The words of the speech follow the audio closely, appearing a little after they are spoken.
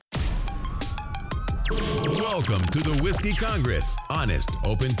Welcome to the Whiskey Congress. Honest,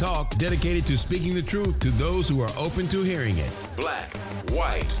 open talk dedicated to speaking the truth to those who are open to hearing it. Black,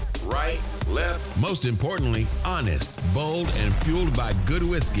 white, right, left. Most importantly, honest, bold, and fueled by good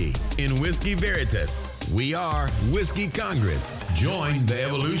whiskey. In Whiskey Veritas, we are Whiskey Congress. Join the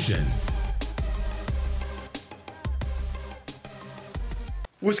evolution.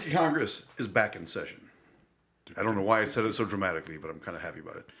 Whiskey Congress is back in session. I don't know why I said it so dramatically, but I'm kind of happy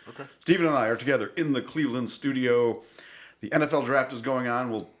about it. Okay. Stephen and I are together in the Cleveland studio. The NFL draft is going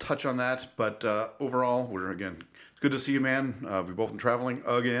on. We'll touch on that, but overall, it's good to see you, man. We've both been traveling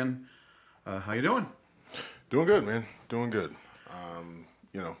again. How you doing? Doing good, man. Doing good.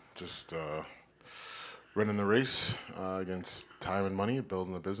 Just running the race against time and money,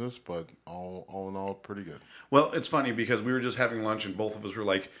 building the business, but all in all, pretty good. Well, it's funny because we were just having lunch and both of us were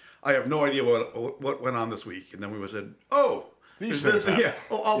like, I have no idea what went on this week. And then we said, these things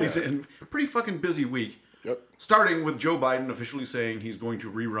happen. These, and pretty fucking busy week. Yep. Starting with Joe Biden officially saying he's going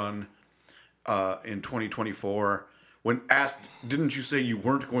to rerun in 2024. When asked, didn't you say you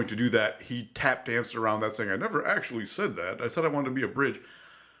weren't going to do that? He tap danced around that saying, I never actually said that. I said I wanted to be a bridge.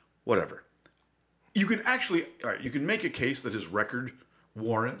 Whatever. You can you can make a case that his record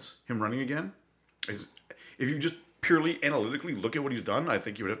warrants him running again. If you just purely analytically look at what he's done, I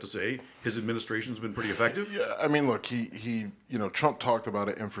think you would have to say his administration's been pretty effective. Yeah, I mean, look, he Trump talked about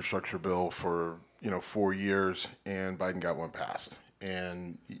an infrastructure bill for 4 years, and Biden got one passed.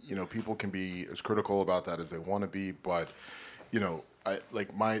 And people can be as critical about that as they want to be, but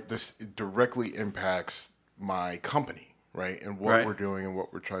this directly impacts my company, right? And what we're doing and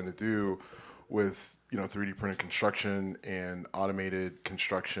what we're trying to do with 3D printed construction and automated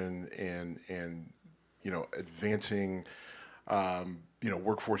construction and advancing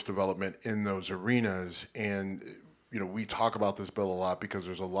workforce development in those arenas. And we talk about this bill a lot because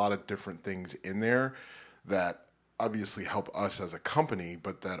there's a lot of different things in there that obviously help us as a company,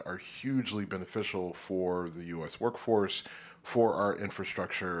 but that are hugely beneficial for the U.S. workforce, for our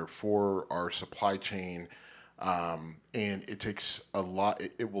infrastructure, for our supply chain. And it takes a lot.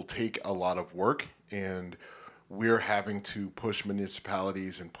 It will take a lot of work, and we're having to push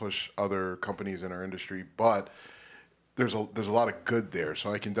municipalities and push other companies in our industry. But there's a lot of good there,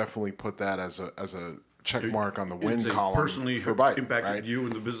 so I can definitely put that as a check mark on the win column personally for Biden. Impacted right? you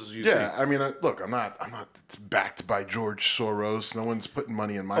and the business you see. Yeah, I mean, look, I'm not. It's backed by George Soros. No one's putting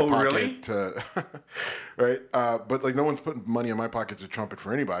money in my pocket really? to, right? But no one's putting money in my pocket to trumpet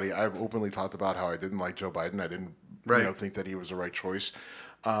for anybody. I've openly talked about how I didn't like Joe Biden. I didn't, think that he was the right choice.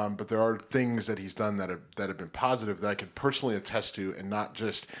 But there are things that he's done that have been positive that I can personally attest to, and not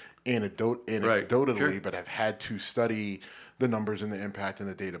just anecdotally, but have had to study the numbers and the impact and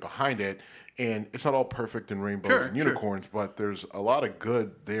the data behind it. And it's not all perfect and rainbows and unicorns, but there's a lot of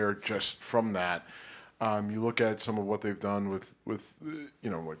good there just from that. You look at some of what they've done with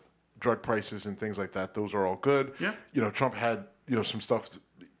like drug prices and things like that. Those are all good. Yeah. Trump had some stuff.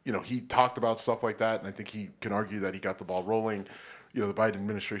 He talked about stuff like that, and I think he can argue that he got the ball rolling. The Biden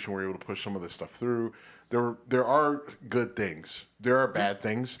administration were able to push some of this stuff through. There are good things. There are bad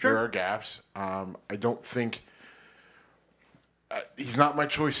things. Sure. There are gaps. I don't think. He's not my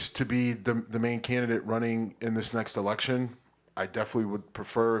choice to be the main candidate running in this next election. I definitely would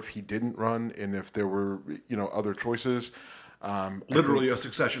prefer if he didn't run, and if there were other choices. Literally a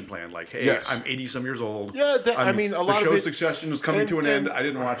succession plan. Like, hey, yes. I'm 80-some years old. Yeah, a lot the of show's it, Succession is coming to an end. I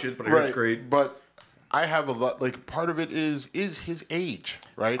didn't watch it, but I heard it's great. But I have a lot. Like, part of it is his age,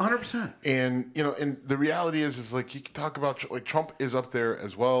 right? 100%. And and the reality is like you can talk about like Trump is up there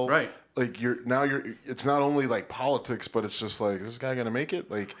as well, right? Like it's not only like politics, but it's just like, is this guy gonna make it?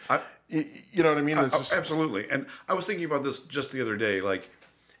 Like, you know what I mean? Absolutely. And I was thinking about this just the other day. Like,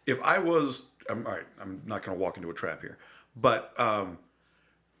 if I was, all right, I'm not going to walk into a trap here, but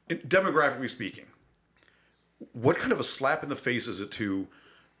demographically speaking, what kind of a slap in the face is it to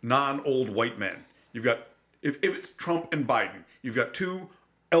non-old white men? You've got, if it's Trump and Biden, you've got two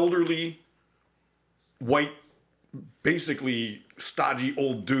elderly white, basically stodgy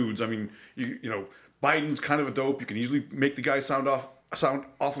old dudes. I mean, Biden's kind of a dope. You can easily make the guy sound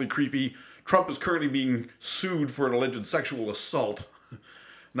awfully creepy. Trump is currently being sued for an alleged sexual assault.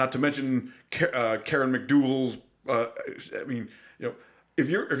 Not to mention Karen McDougal's. If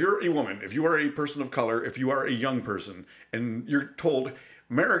you're a woman, if you are a person of color, if you are a young person, and you're told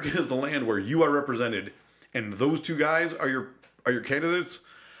America is the land where you are represented, and those two guys are your candidates,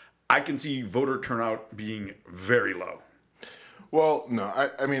 I can see voter turnout being very low. Well, no,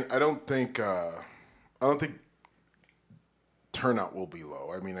 I don't think turnout will be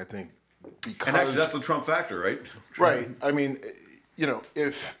low. I mean, I think because, and actually that's the Trump factor, right? Right. I mean,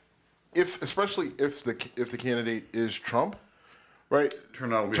 if especially if the candidate is Trump, right?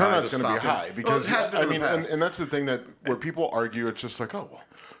 Turnout's going to be high because I mean, and that's the thing that where people argue. It's just like, oh well,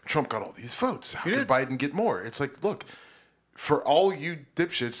 Trump got all these votes. How could Biden get more? It's like, look, for all you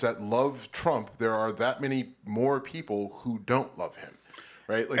dipshits that love Trump, there are that many more people who don't love him.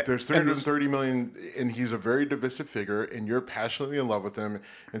 Right? Like there's 330 million, and he's a very divisive figure, and you're passionately in love with him.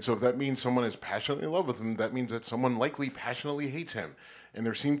 And so if that means someone is passionately in love with him, that means that someone likely passionately hates him. And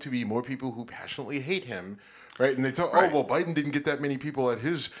there seem to be more people who passionately hate him, right? And they talk, oh, well, Biden didn't get that many people at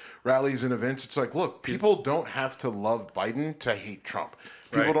his rallies and events. It's like, look, people don't have to love Biden to hate Trump.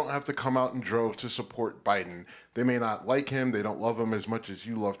 People don't have to come out in droves to support Biden. They may not like him. They don't love him as much as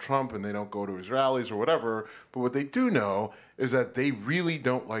you love Trump, and they don't go to his rallies or whatever. But what they do know is that they really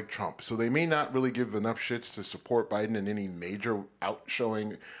don't like Trump. So they may not really give enough shits to support Biden in any major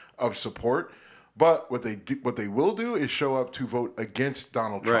outshowing of support. But what they will do is show up to vote against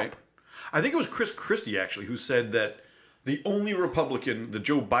Donald Trump. Right. I think it was Chris Christie, actually, who said that the only Republican that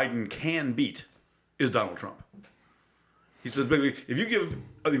Joe Biden can beat is Donald Trump. He says, basically, if you give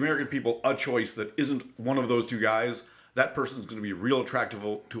the American people a choice that isn't one of those two guys, that person's going to be real attractive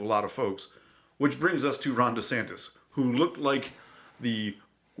to a lot of folks. Which brings us to Ron DeSantis, who looked like the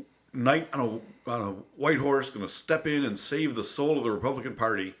knight on a white horse going to step in and save the soul of the Republican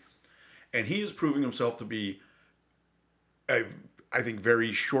Party. And he is proving himself to be, I think,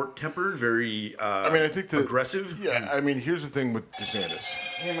 very short-tempered, very I think aggressive. Yeah, I mean, here's the thing with DeSantis.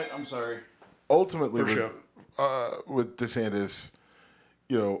 Damn it, I'm sorry. Ultimately, with DeSantis,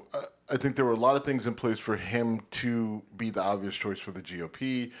 I think there were a lot of things in place for him to be the obvious choice for the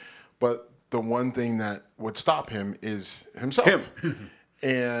GOP, but the one thing that would stop him is himself.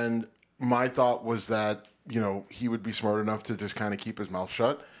 And my thought was that, he would be smart enough to just kind of keep his mouth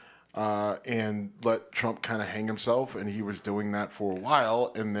shut and let Trump kind of hang himself, and he was doing that for a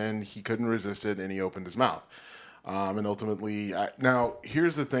while, and then he couldn't resist it, and he opened his mouth. And ultimately, now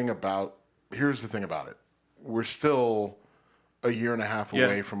here's the thing about it. We're still a year and a half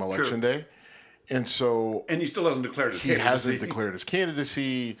away from Election Day. And so... And he still hasn't declared his candidacy. He hasn't declared his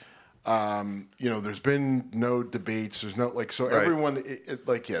candidacy. There's been no debates. There's no... everyone...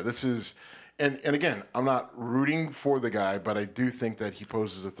 this is... And again, I'm not rooting for the guy, but I do think that he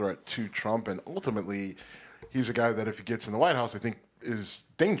poses a threat to Trump. And ultimately, he's a guy that if he gets in the White House, I think is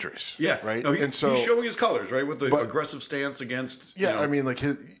dangerous. Yeah. Right. No, he's showing his colors, right, with the aggressive stance against. Yeah. I mean,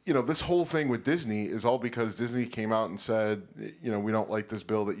 this whole thing with Disney is all because Disney came out and said, we don't like this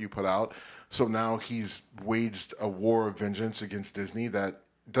bill that you put out. So now he's waged a war of vengeance against Disney that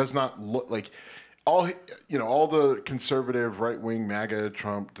does not look like all the conservative right-wing MAGA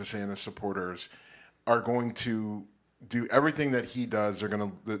Trump DeSantis supporters are going to do everything that he does. They're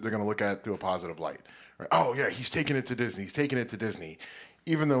going to look at through a positive light. Oh, yeah, he's taking it to Disney. He's taking it to Disney.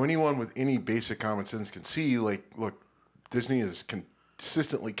 Even though anyone with any basic common sense can see, look, Disney is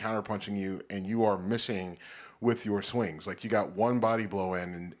consistently counterpunching you, and you are missing with your swings. Like, you got one body blow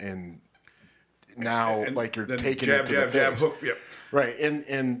in, and now, you're taking it to the face. Jab, hook, yep. Right,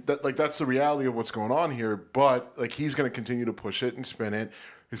 and that's the reality of what's going on here. But, he's going to continue to push it and spin it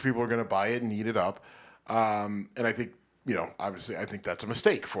because people are going to buy it and eat it up. And I think, obviously, I think that's a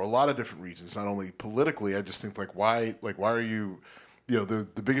mistake for a lot of different reasons. Not only politically, I just think why are you, they're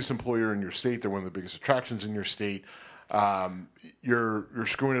the biggest employer in your state. They're one of the biggest attractions in your state. You're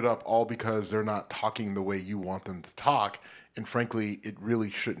screwing it up all because they're not talking the way you want them to talk. And frankly, it really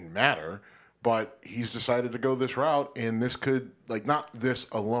shouldn't matter. But he's decided to go this route, and this could not this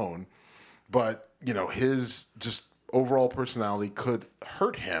alone, but his just overall personality could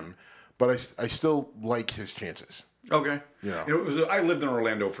hurt him. But I still like his chances. Okay. Yeah. I lived in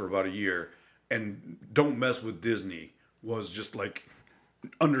Orlando for about a year, and "Don't mess with Disney" was just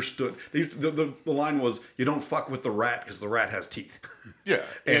understood. The line was, "You don't fuck with the rat because the rat has teeth." Yeah,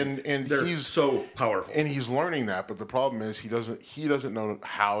 and he's so powerful, and he's learning that. But the problem is he doesn't know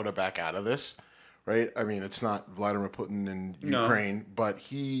how to back out of this, right? I mean, it's not Vladimir Putin in Ukraine, but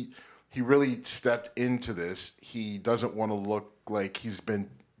he really stepped into this. He doesn't want to look like he's been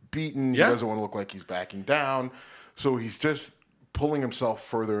beaten. Yeah. He doesn't want to look like he's backing down. So he's just pulling himself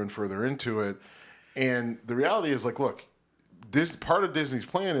further and further into it. And the reality is, look, part of Disney's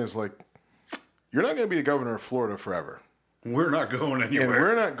plan is, you're not going to be the governor of Florida forever. We're not going anywhere. And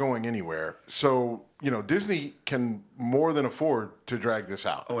we're not going anywhere. So, Disney can more than afford to drag this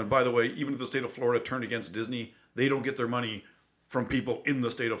out. Oh, and by the way, even if the state of Florida turned against Disney, they don't get their money from people in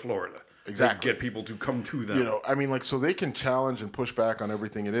the state of Florida. Exactly. They get people to come to them. So they can challenge and push back on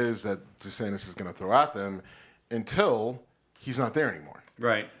everything it is that DeSantis is going to throw at them until he's not there anymore.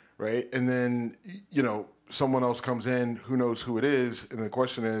 Right. Right? And then, someone else comes in, who knows who it is, and the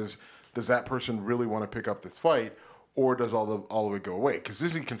question is, does that person really want to pick up this fight, or does all the way go away? Because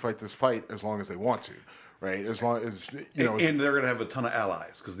Disney can fight this fight as long as they want to, right? As long as and they're going to have a ton of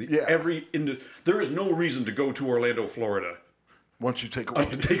allies because there is no reason to go to Orlando, Florida. Once you take away,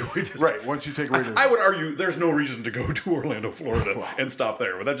 Disney. Right. Once you take away, I would argue there's no reason to go to Orlando, Florida, and stop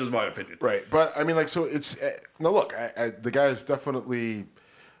there. But that's just my opinion. Right. But I mean, like, so it's no. Look, the guy is definitely.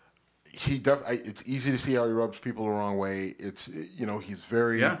 It's easy to see how he rubs people the wrong way. It's he's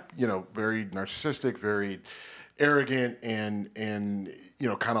very very narcissistic, very arrogant, and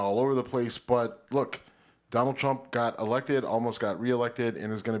kind of all over the place. But look, Donald Trump got elected, almost got reelected,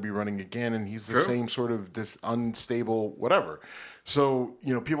 and is going to be running again, and he's the same sort of this unstable whatever. So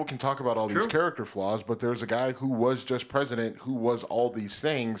people can talk about all these character flaws, but there's a guy who was just president, who was all these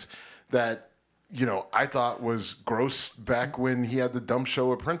things that. I thought was gross back when he had the dumb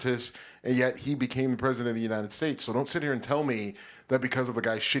show Apprentice, and yet he became the president of the United States. So don't sit here and tell me that because of a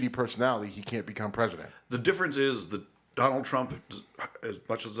guy's shitty personality, he can't become president. The difference is that Donald Trump, as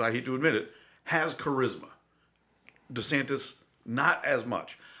much as I hate to admit it, has charisma. DeSantis, not as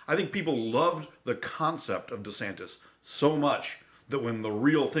much. I think people loved the concept of DeSantis so much that when the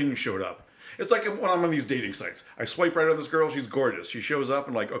real thing showed up, it's like when I'm on these dating sites. I swipe right on this girl. She's gorgeous. She shows up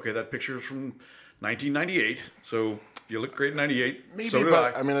and okay, that picture is from 1998. So you look great in 98. Maybe, so do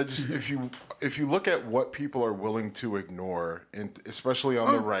but I. I mean, if you look at what people are willing to ignore, and especially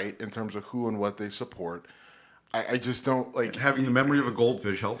on the right, in terms of who and what they support, I just don't like having the memory of a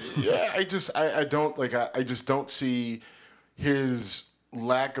goldfish helps. Yeah, I just don't see his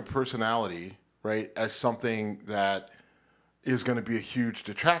lack of personality, right, as something that is going to be a huge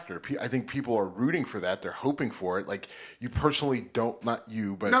detractor. I think people are rooting for that. They're hoping for it. Like, you personally don't, not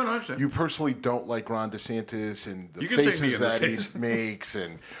you, but you personally don't like Ron DeSantis and the faces that he makes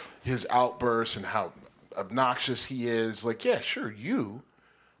and his outbursts and how obnoxious he is. Like, yeah, sure, you.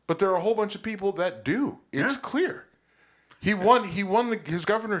 But there are a whole bunch of people that do. It's clear. He won his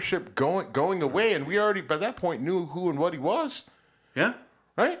governorship going away, and we already, by that point, knew who and what he was. Yeah.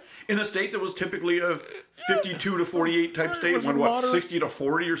 Right? In a state that was typically a 52 to 48 type state, went 60 to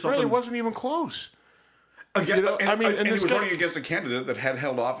 40 or something? Right, it wasn't even close. Again, and he was running against a candidate that had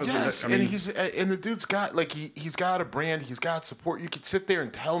held office. Yes, and the dude's got he's got a brand, he's got support. You could sit there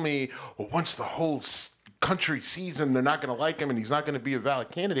and tell me, well, once the whole country sees him, they're not going to like him, and he's not going to be a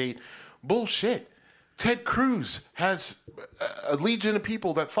valid candidate. Bullshit. Ted Cruz has a legion of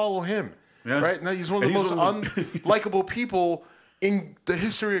people that follow him. Yeah. Right now, he's one of the most unlikable people in the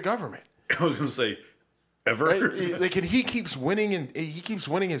history of government. I was going to say, ever. Right? Like, and he keeps winning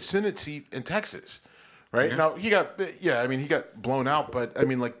his Senate seat in Texas. Right? Yeah. Now he got blown out, but I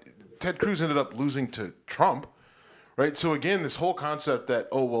mean, like, Ted Cruz ended up losing to Trump. Right? So again, this whole concept that,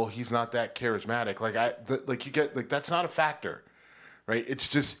 oh well, he's not that charismatic. That's not a factor. Right?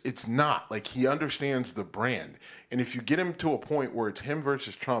 It's not. Like, he understands the brand. And if you get him to a point where it's him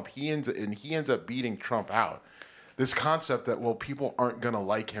versus Trump, he ends up beating Trump out. This concept that, well, people aren't going to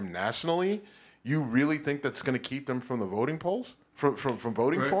like him nationally, you really think that's going to keep them from the voting polls? From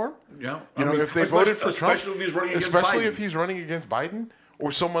voting for him? Yeah. If they voted for Trump, especially if he's running against Biden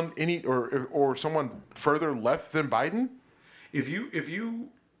or someone or someone further left than Biden. If you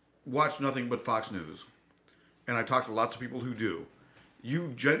watch nothing but Fox News, and I talk to lots of people who do, you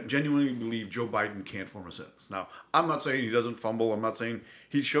genuinely believe Joe Biden can't form a sentence. Now, I'm not saying he doesn't fumble. I'm not saying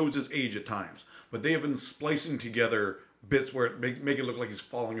he shows his age at times. But they have been splicing together bits where it make it look like he's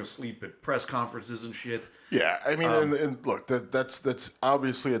falling asleep at press conferences and shit. Yeah, I mean, and look, that's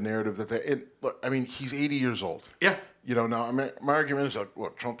obviously a narrative that look, I mean, he's 80 years old. Yeah. Now, I mean, my argument is, like,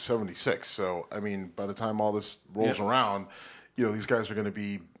 look, Trump's 76. So, I mean, by the time all this rolls around, these guys are going to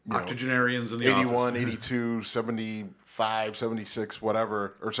be octogenarians in the 81, office. 82, 75, 76,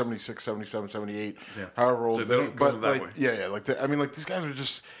 whatever, or 76, 77, 78, however old. So they don't go that way. Yeah. These guys are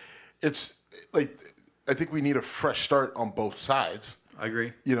just, it's like, I think we need a fresh start on both sides. I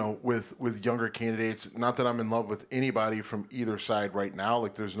agree. With younger candidates. Not that I'm in love with anybody from either side right now.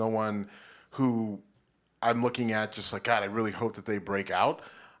 Like, there's no one who I'm looking at just like, God, I really hope that they break out.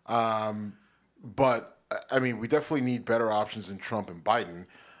 But I mean, we definitely need better options than Trump and Biden.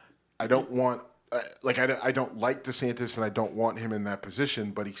 I don't want, I don't like DeSantis, and I don't want him in that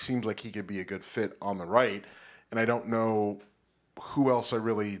position, but he seems like he could be a good fit on the right. And I don't know who else I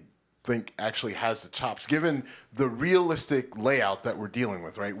really think actually has the chops, given the realistic layout that we're dealing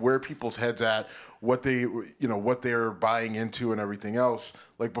with, right? Where people's heads at, what they're buying into and everything else.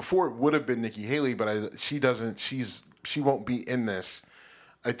 Like, before it would have been Nikki Haley, but she won't be in this,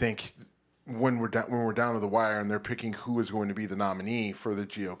 I think, when we're down to the wire and they're picking who is going to be the nominee for the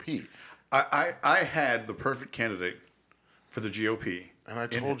GOP. I had the perfect candidate for the GOP. And I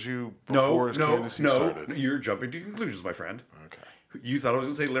told you before his candidacy started. No, you're jumping to conclusions, my friend. Okay. You thought I was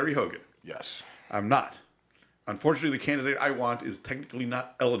going to say Larry Hogan. Yes. I'm not. Unfortunately, the candidate I want is technically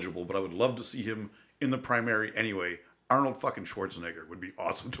not eligible, but I would love to see him in the primary anyway. Arnold fucking Schwarzenegger would be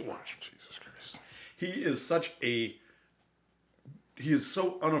awesome to watch. Jesus Christ. He is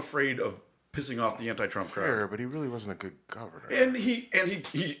so unafraid of pissing off the anti-Trump crowd. But he really wasn't a good governor. And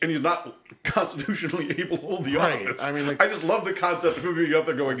he's not constitutionally able to hold the office. I mean, I just love the concept of him being up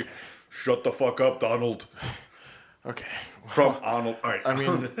there going, "Shut the fuck up, Donald." Okay. From Arnold. All right. I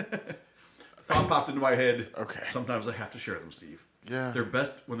mean, thought popped into my head. Okay. Sometimes I have to share them, Steve. Yeah. They're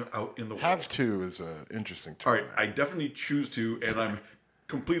best when they're out in the world. Have to is an interesting term. All right. I definitely choose to, and I'm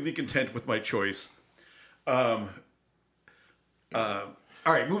completely content with my choice.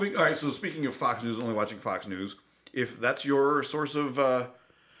 All right, moving. All right, so speaking of Fox News, only watching Fox News. If that's your source of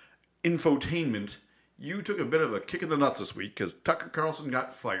infotainment, you took a bit of a kick in the nuts this week because Tucker Carlson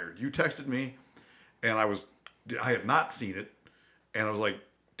got fired. You texted me, and I had not seen it, and I was like,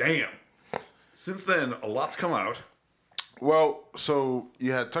 "Damn!" Since then, a lot's come out. Well, so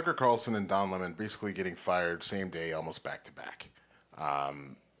you had Tucker Carlson and Don Lemon basically getting fired same day, almost back to back.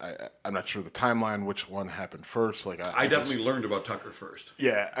 I'm not sure the timeline, which one happened first. I definitely learned about Tucker first.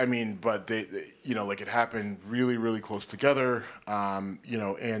 Yeah, I mean, but they it happened really, really close together. And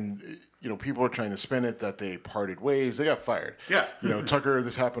people are trying to spin it that they parted ways. They got fired. Yeah. Tucker.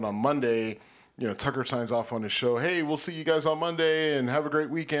 This happened on Monday. Tucker signs off on his show. Hey, we'll see you guys on Monday and have a great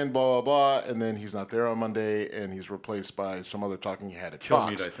weekend. Blah blah blah. And then he's not there on Monday, and he's replaced by some other talking head at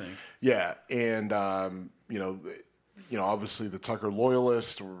Fox. Kilmeade, I think. Yeah, and obviously the Tucker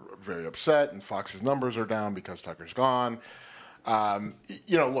loyalists were very upset, and Fox's numbers are down because Tucker's gone.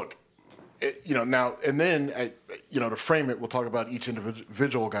 Look, now and then, to frame it, we'll talk about each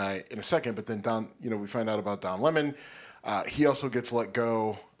individual guy in a second. But then we find out about Don Lemon. He also gets let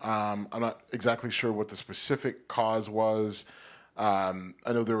go. I'm not exactly sure what the specific cause was. I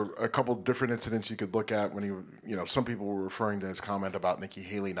know there were a couple different incidents you could look at when some people were referring to his comment about Nikki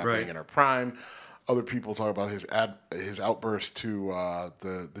Haley not being in her prime. Other people talk about his outburst to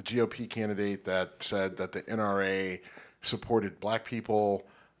the GOP candidate that said that the NRA supported black people,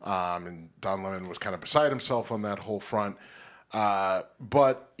 and Don Lemon was kind of beside himself on that whole front.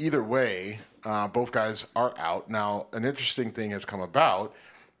 But either way, both guys are out. Now, an interesting thing has come about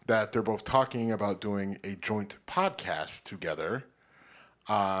that they're both talking about doing a joint podcast together,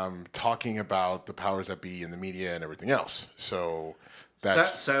 talking about the powers that be in the media and everything else. So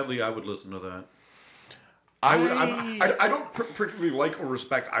sadly, I would listen to that. I don't particularly like or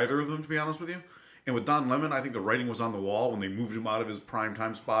respect either of them, to be honest with you. And with Don Lemon, I think the writing was on the wall when they moved him out of his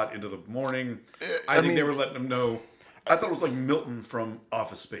primetime spot into the morning. I think they were letting him know. I thought it was like Milton from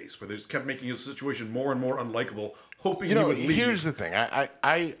Office Space, where they just kept making his situation more and more unlikable, hoping he would leave. Here's the thing.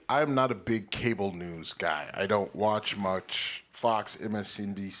 I'm not a big cable news guy. I don't watch much Fox,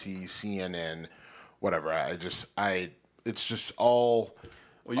 MSNBC, CNN, whatever. It's just all...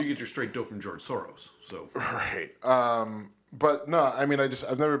 Well, you get your straight dope from George Soros, so... Right. But no, I mean,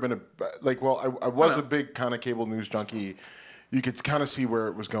 I've never been I was a big kind of cable news junkie. You could kind of see where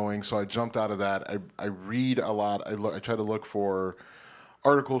it was going, so I jumped out of that. I read a lot. I try to look for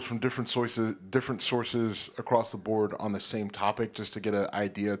articles from different sources across the board on the same topic, just to get an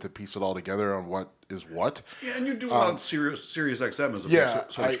idea to piece it all together on what is what. Yeah, and you do a lot of Sirius XM as a big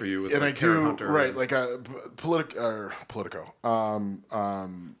source for you, with Karen Hunter, right? Politico.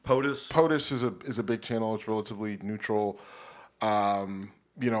 POTUS is a big channel. It's relatively neutral. I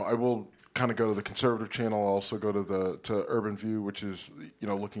will kind of go to the conservative channel. I'll also go to Urban View, which is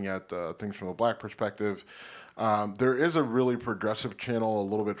looking at things from a black perspective. There is a really progressive channel a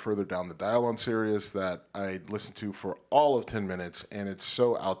little bit further down the dial on Sirius that I listen to for all of 10 minutes, and it's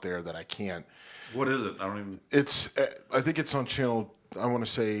so out there that I can't. What is it? I don't even... I think it's on channel, I want to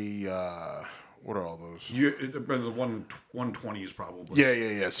say, what are all those? The 120s probably.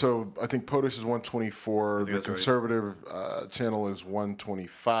 Yeah. So I think POTUS is 124. The conservative channel is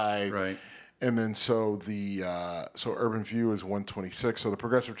 125. Right. And then so Urban View is 126. So the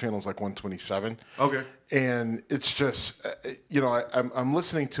progressive channel is like 127. Okay. And it's just, I'm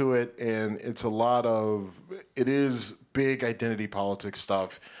listening to it, and it's a lot of, it is big identity politics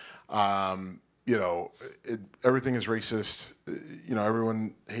stuff. Everything is racist.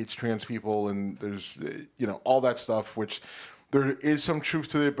 Everyone hates trans people, and there's, all that stuff, which there is some truth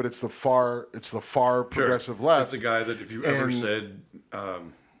to it, but it's the far progressive left. That's the guy that if you ever said,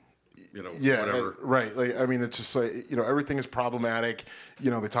 whatever. Right. Like, I mean, it's just like, everything is problematic.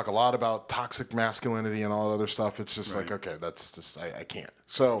 They talk a lot about toxic masculinity and all that other stuff. It's just like, okay, that's just, I can't.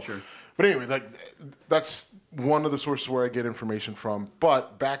 So, Sure. But anyway, like, that's one of the sources where I get information from.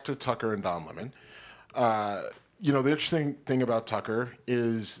 But back to Tucker and Don Lemon. The interesting thing about Tucker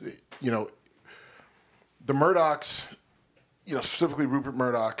is, the Murdochs, specifically Rupert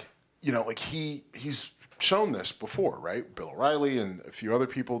Murdoch, like he's shown this before, right? Bill O'Reilly and a few other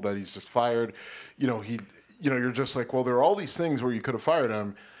people that he's just fired. You're just like, well, there are all these things where you could have fired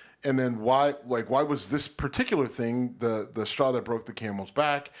him, and then why was this particular thing the straw that broke the camel's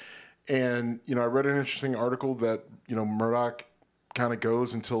back? And I read an interesting article that Murdoch kind of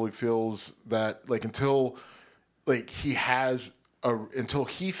goes until he feels that until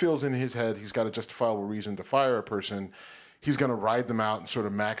he feels in his head he's got a justifiable reason to fire a person, he's going to ride them out and sort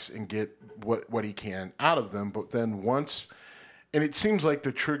of max and get what he can out of them. But then and it seems like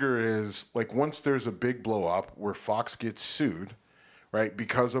the trigger is once there's a big blow up where Fox gets sued, right,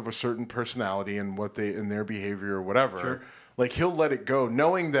 because of a certain personality and their behavior or whatever, sure. He'll let it go,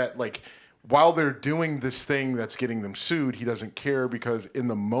 knowing that while they're doing this thing that's getting them sued, he doesn't care because in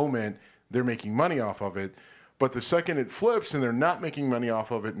the moment they're making money off of it. But the second it flips and they're not making money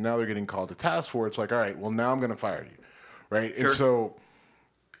off of it, and now they're getting called to task for it, it's like, all right, well, now I'm going to fire you, right? Sure. And so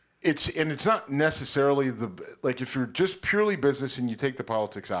it's not necessarily if you're just purely business and you take the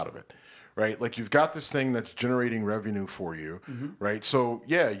politics out of it, right? You've got this thing that's generating revenue for you, mm-hmm. right? So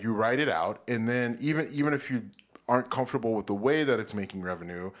yeah, you write it out, and then even if you aren't comfortable with the way that it's making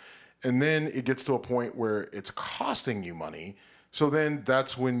revenue, and then it gets to a point where it's costing you money. So then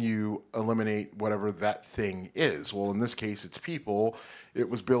that's when you eliminate whatever that thing is. Well, in this case, it's people. It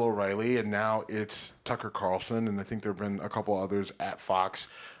was Bill O'Reilly, and now it's Tucker Carlson, and I think there have been a couple others at Fox.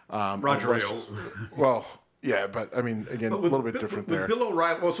 Roger Ailes. Well, yeah, but I mean, again, a little bit different there. Bill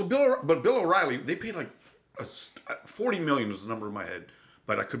O'Reilly. Well, Bill O'Reilly, they paid $40 million is the number in my head,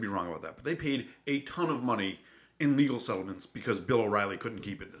 but I could be wrong about that. But they paid a ton of money in legal settlements because Bill O'Reilly couldn't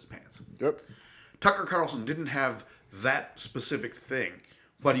keep it in his pants. Yep. Tucker Carlson didn't have that specific thing,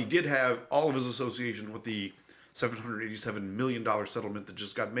 but he did have all of his association with the $787 million settlement that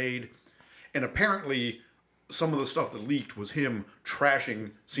just got made. And apparently some of the stuff that leaked was him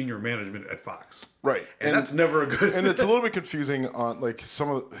trashing senior management at Fox. Right. And that's never a good... And it's a little bit confusing on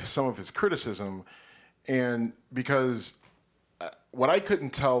some of his criticism, and because what I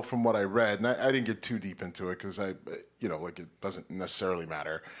couldn't tell from what I read, and I didn't get too deep into it because it doesn't necessarily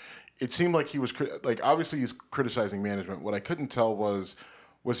matter. It seemed like he was obviously he's criticizing management. What I couldn't tell was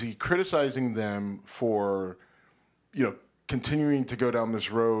he criticizing them for, continuing to go down this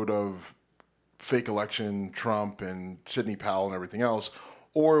road of fake election, Trump and Sidney Powell and everything else,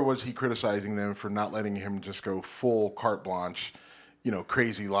 or was he criticizing them for not letting him just go full carte blanche,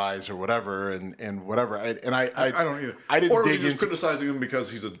 crazy lies or whatever and whatever. I don't either. I didn't. Or was he just criticizing him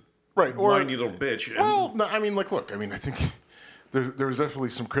because he's a whiny little bitch? Well, no, I mean, I think. There was definitely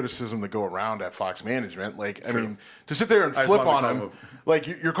some criticism to go around at Fox management. I mean, to sit there and flip on him,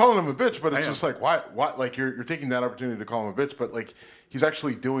 you're calling him a bitch, but it's just why? You're taking that opportunity to call him a bitch, but he's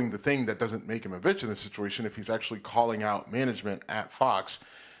actually doing the thing that doesn't make him a bitch in this situation. If he's actually calling out management at Fox,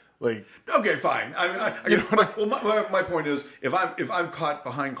 okay, fine. My point is, if I'm caught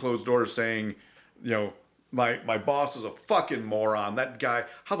behind closed doors saying, my boss is a fucking moron. That guy,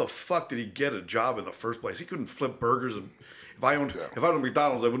 how the fuck did he get a job in the first place? He couldn't flip burgers. And if I owned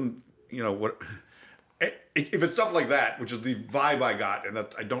McDonald's, I wouldn't. What? If it's stuff like that, which is the vibe I got, and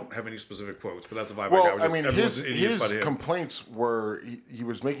that I don't have any specific quotes, but that's the vibe I got. I mean, his complaints were he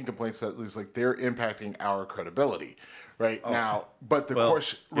was making complaints that it was they're impacting our credibility right now. But the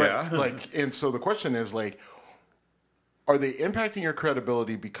question, and so the question is are they impacting your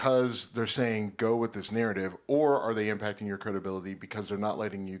credibility because they're saying go with this narrative, or are they impacting your credibility because they're not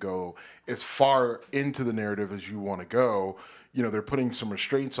letting you go as far into the narrative as you want to go? They're putting some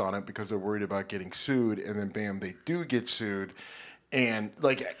restraints on it because they're worried about getting sued, and then bam, they do get sued, and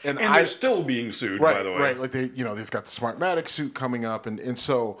they're still being sued, right, by the way. Right, they've got the Smartmatic suit coming up, and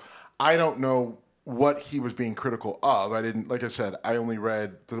so I don't know what he was being critical of. I didn't, like I said, I only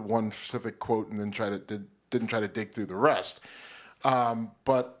read the one specific quote and then didn't try to dig through the rest.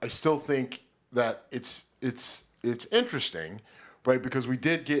 But I still think that it's interesting, right? Because we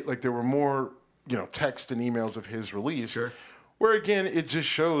did get there were more text and emails of his release, sure. Where again it just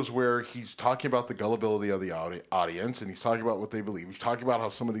shows where he's talking about the gullibility of the audience, and he's talking about what they believe. He's talking about how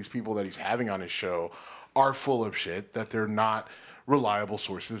some of these people that he's having on his show are full of shit, that they're not reliable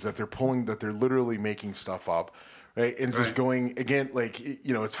sources, that they're literally making stuff up. right? And just going again, like,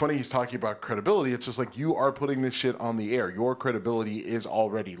 you know, it's funny he's talking about credibility. It's just like, you are putting this shit on the air. Your credibility is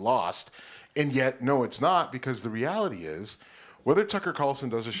already lost. And yet, no, it's not, because the reality is, whether Tucker Carlson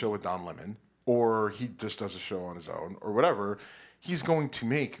does a show with Don Lemon or he just does a show on his own or whatever, he's going to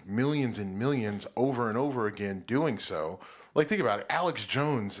make millions and millions over and over again doing so. Like, think about it. Alex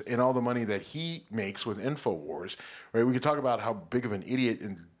Jones and all the money that he makes with InfoWars, right? We could talk about how big of an idiot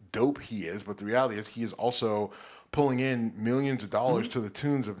and dope he is, but the reality is he is also pulling in millions of dollars to the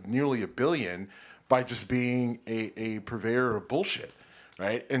tunes of nearly $1 billion by just being a purveyor of bullshit,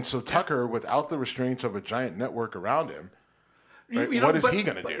 right? And so Tucker, without the restraints of a giant network around him, right, what is he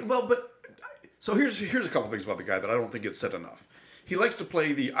going to do? So here's a couple things about the guy that I don't think gets said enough. He likes to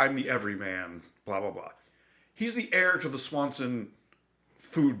play the I'm the everyman, blah, blah, blah. He's the heir to the Swanson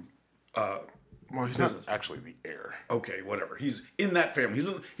food well, he's business. not actually the heir. Okay, whatever. He's in that family.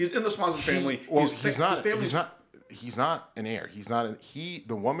 He's in the Swanson family. He's not an heir.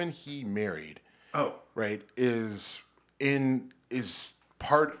 The woman he married. Oh, right, is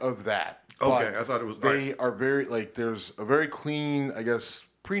part of that. Okay, But I thought it was. They are very, like, there's a very clean, I guess,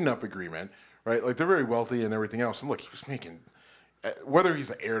 prenup agreement, right? Like, they're very wealthy and everything else. And look, he was making, whether he's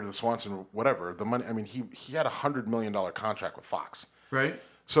the heir to the Swanson or whatever, the money. I mean, he had $100 million contract with Fox, Right.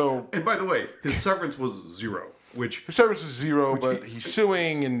 So, and by the way, his severance was zero. His severance is zero, but he's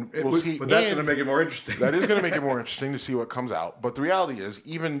suing, and we'll see. But that's going to make it more interesting. That is going to make it more interesting to see what comes out. But the reality is,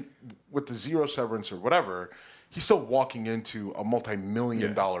 even with the zero severance or whatever, he's still walking into a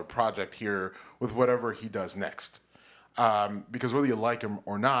multi-million-dollar project here with whatever he does next. Because whether you like him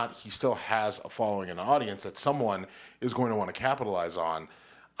or not, he still has a following and an audience that someone is going to want to capitalize on.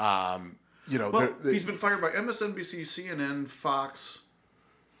 He's been fired by MSNBC, CNN, Fox,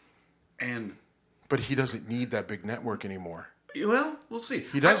 and... But he doesn't need that big network anymore. Well, we'll see.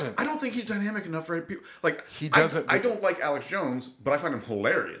 He doesn't. I don't think he's dynamic enough for people. Like, he doesn't. I don't like Alex Jones, but I find him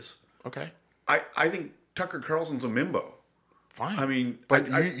hilarious. Okay. I think Tucker Carlson's a mimbo. Fine. I mean, but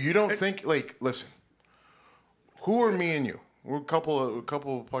you don't think, like, listen. Who are me and you? We're a couple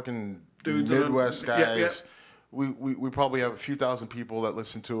of fucking dudes, Midwest guys. Yeah. We probably have a few thousand people that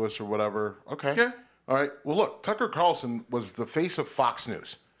listen to us or whatever. Okay. Yeah. All right. Well, look, Tucker Carlson was the face of Fox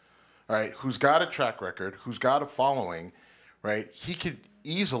News. All right, who's got a track record, who's got a following, right? He could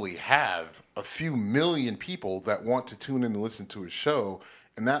easily have a few million people that want to tune in and listen to his show,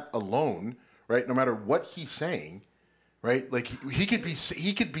 and that alone, right? No matter what he's saying, right? Like, he could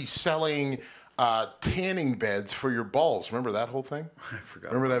be selling tanning beds for your balls. Remember that whole thing? I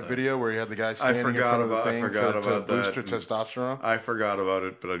forgot. Remember that video where you had the guy standing in front of the thing to boost your testosterone? I forgot about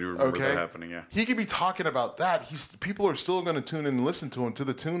it, but I do remember that happening. Yeah, he could be talking about that. People are still going to tune in and listen to him to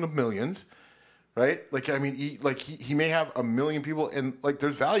the tune of millions, right? Like, I mean, he may have 1 million people, and, like,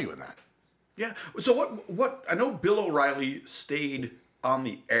 there's value in that. Yeah. So what? I know Bill O'Reilly stayed on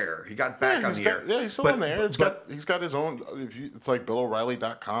the air. He got back on the air. Yeah, he's still on the air. He's got his own. It's like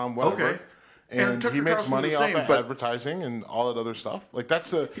BillO'Reilly.com. Whatever. Okay. And he makes money off of advertising and all that other stuff. Like,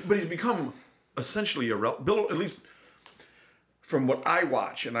 that's a... But he's become essentially irrelevant. Bill, at least from what I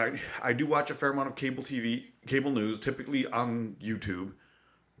watch, and I do watch a fair amount of cable TV, cable news, typically on YouTube.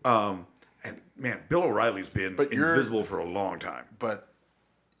 And, man, Bill O'Reilly's been invisible for a long time. But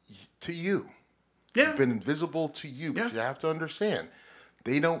to you. Yeah. He's been invisible to you. Yeah. But you have to understand,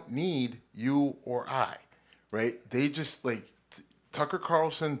 they don't need you or I, right? They just, like... Tucker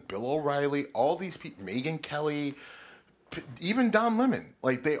Carlson, Bill O'Reilly, all these people, Megyn Kelly, even Don Lemon,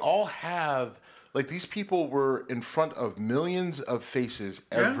 like, they all have, like, these people were in front of millions of faces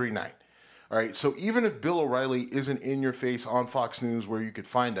every night. All right, so even if Bill O'Reilly isn't in your face on Fox News where you could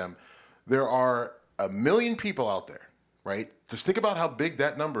find him, there are 1 million people out there, right? Just think about how big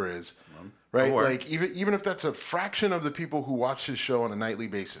that number is, right? Like, even if that's a fraction of the people who watch his show on a nightly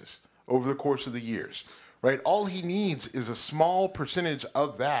basis over the course of the years. Right, all he needs is a small percentage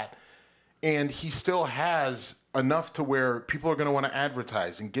of that, and he still has enough to where people are going to want to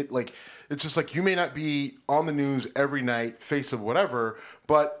advertise and get, like, it's just like, you may not be on the news every night, face of whatever,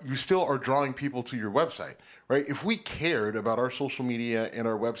 but you still are drawing people to your website, right? If we cared about our social media and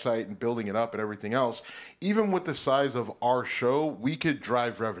our website and building it up and everything else, even with the size of our show, we could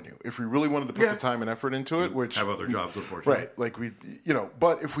drive revenue if we really wanted to put the time and effort into it. Which have other jobs, unfortunately, right? Like,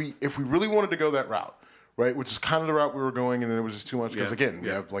 but if we really wanted to go that route. Right, which is kind of the route we were going, and then it was just too much because, again, we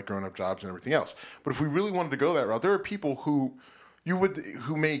have, like, grown-up jobs and everything else. But if we really wanted to go that route, there are people who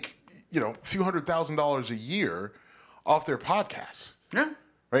make, a few $100,000 a year off their podcasts. Yeah.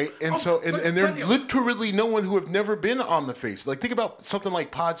 Right, and and they're literally no one who have never been on the face. Like, think about something like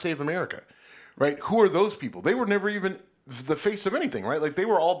Pod Save America. Right, who are those people? They were never even the face of anything, right? Like they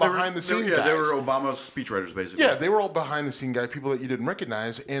were all behind the scenes. Yeah, they were Obama's speechwriters, basically. Yeah, they were all behind the scene guys, people that you didn't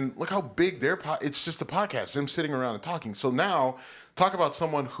recognize. And look how big it's just a podcast, them sitting around and talking. So now, talk about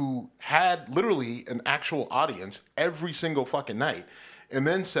someone who had literally an actual audience every single fucking night, and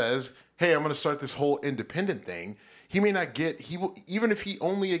then says, "Hey, I'm going to start this whole independent thing." He may not get. He will, even if he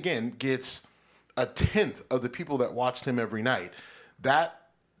only again gets a tenth of the people that watched him every night. That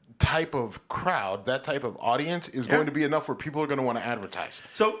type of crowd, that type of audience is going to be enough where people are going to want to advertise.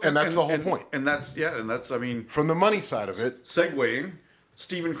 So, and that's the whole point. And that's I mean, from the money side of it, segueing,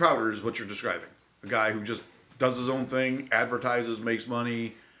 Steven Crowder is what you're describing. A guy who just does his own thing, advertises, makes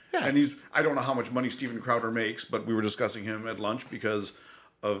money. Yeah. And I don't know how much money Steven Crowder makes, but we were discussing him at lunch because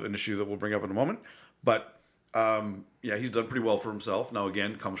of an issue that we'll bring up in a moment. But he's done pretty well for himself. Now,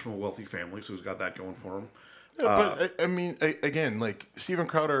 again, comes from a wealthy family, so he's got that going for him. Yeah, but I mean, again, like Steven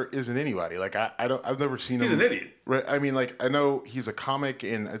Crowder isn't anybody. Like I've never seen him. He's an idiot. Right? I mean, like I know he's a comic,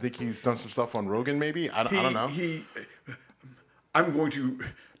 and I think he's done some stuff on Rogan. Maybe I don't know. I'm going to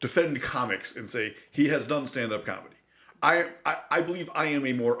defend comics and say he has done stand-up comedy. I believe I am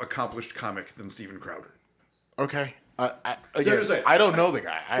a more accomplished comic than Steven Crowder. Okay. I don't know the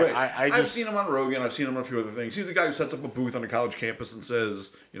guy. I've seen him on Rogan. I've seen him on a few other things. He's the guy who sets up a booth on a college campus and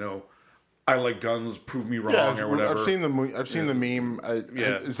says, I like guns, prove me wrong, or whatever. I've seen the meme.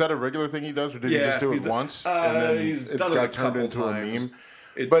 Is that a regular thing he does, or did he just do it once and then it got turned into a meme?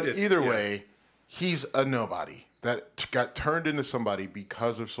 Either way, he's a nobody that got turned into somebody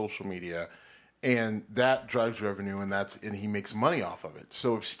because of social media, and that drives revenue, and he makes money off of it.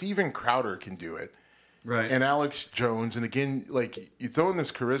 So if Steven Crowder can do it, right, and Alex Jones, and again, like you throw in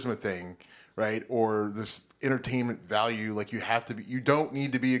this charisma thing, right, or this entertainment value, like you don't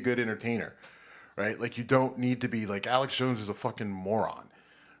need to be a good entertainer, right? Like you don't need to be like Alex Jones is a fucking moron,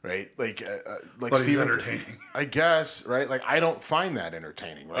 right? Like but he's entertaining, I guess, right? Like I don't find that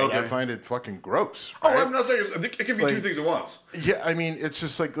entertaining, right? Okay. I find it fucking gross. Right? Oh, I'm not saying it can be two things at once. Yeah, I mean, it's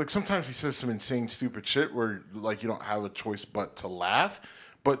just like sometimes he says some insane, stupid shit where like you don't have a choice but to laugh,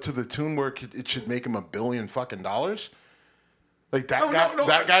 but to the tune where it should make him $1 billion fucking dollars. Like that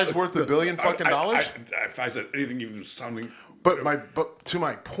guy's worth $1 billion fucking dollars. If I said anything even sounding, but to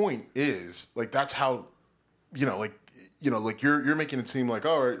my point is like that's how, like you're making it seem like,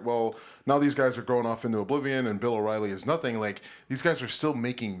 all right, well now these guys are going off into oblivion and Bill O'Reilly is nothing. Like these guys are still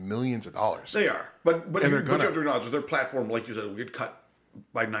making millions of dollars. They are, but you have to acknowledge their platform, like you said, will get cut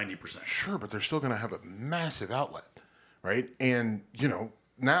by 90%. Sure, but they're still going to have a massive outlet, right? And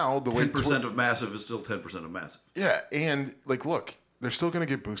now the way 10% of massive is still 10% of massive. Yeah, and like look, they're still going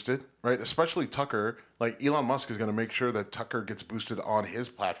to get boosted, right? Especially Tucker. Like Elon Musk is going to make sure that Tucker gets boosted on his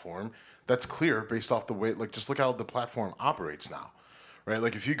platform. That's clear based off the way, like just look how the platform operates now, right?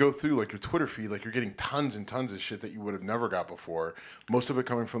 Like if you go through like your Twitter feed, like you're getting tons and tons of shit that you would have never got before. Most of it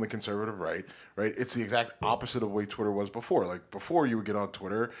coming from the conservative right? It's the exact opposite of the way Twitter was before. Like before you would get on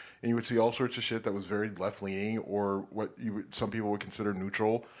Twitter and you would see all sorts of shit that was very left-leaning or what some people would consider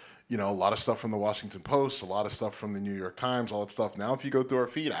neutral. A lot of stuff from the Washington Post, a lot of stuff from the New York Times, all that stuff. Now, if you go through our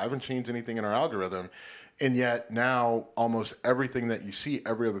feed, I haven't changed anything in our algorithm. And yet now almost everything that you see,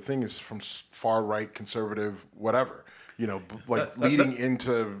 every other thing is from far right, conservative, whatever, leading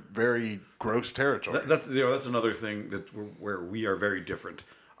into very gross territory. That's another thing where we are very different.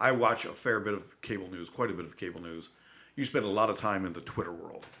 I watch a fair bit of cable news, quite a bit of cable news. You spend a lot of time in the Twitter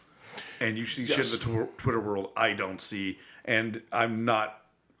world. And you see shit in the Twitter world I don't see. And I'm not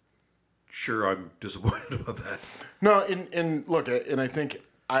sure I'm disappointed about that. No, and look, and I think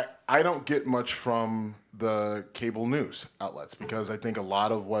I don't get much from the cable news outlets because I think a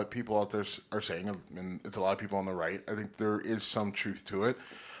lot of what people out there are saying, and it's a lot of people on the right, I think there is some truth to it.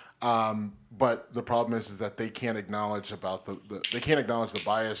 But the problem is that they can't acknowledge they can't acknowledge the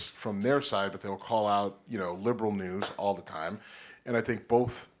bias from their side, but they'll call out liberal news all the time. And I think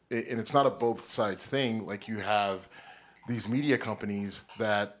both, and it's not a both sides thing. Like you have these media companies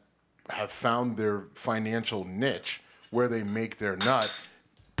that have found their financial niche where they make their nut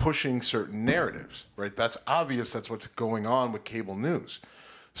pushing certain narratives, right? That's obvious. That's what's going on with cable news.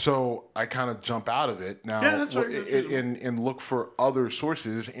 So I kind of jump out of it now and look for other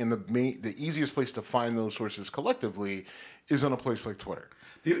sources. And the easiest place to find those sources collectively is on a place like Twitter.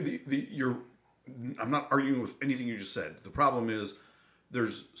 I'm not arguing with anything you just said. The problem is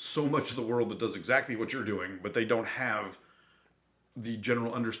there's so much of the world that does exactly what you're doing, but they don't have the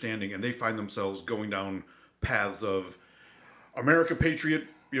general understanding, and they find themselves going down paths of America Patriot,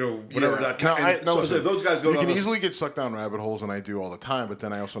 whatever. Yeah. So those guys go. You can easily get sucked down rabbit holes, and I do all the time. But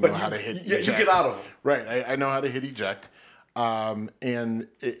then I also know how to hit. Eject. You get out of them, right? I know how to hit eject, and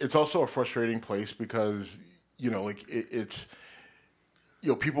it's also a frustrating place because it's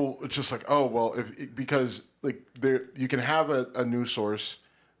people. It's just like, oh well, because like there you can have a news source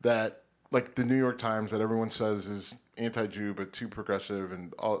that like the New York Times that everyone says is anti-Jew but too progressive,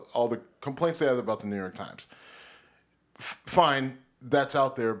 and all the complaints they have about the New York Times. Fine, that's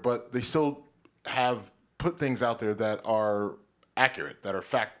out there, but they still have put things out there that are accurate, that are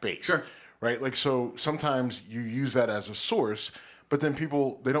fact-based. Sure. Right? Like, so sometimes you use that as a source, but then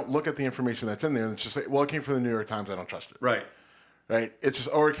they don't look at the information that's in there and it's just like, well, it came from the New York Times, I don't trust it. Right. Right? It's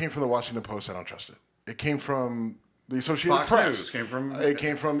just, or it came from the Washington Post, I don't trust it. It came from the Associated Fox Press. News came from it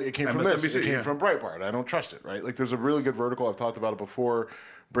came from this. MSNBC, It came from Breitbart. I don't trust it, right? Like there's a really good vertical, I've talked about it before,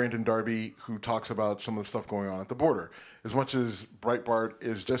 Brandon Darby, who talks about some of the stuff going on at the border. As much as Breitbart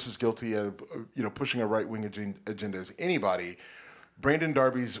is just as guilty of pushing a right-wing agenda as anybody, Brandon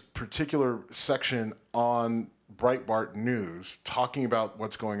Darby's particular section on Breitbart News talking about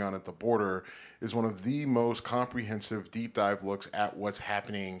what's going on at the border is one of the most comprehensive deep dive looks at what's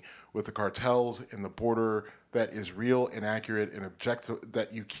happening with the cartels in the border that is real and accurate and objective,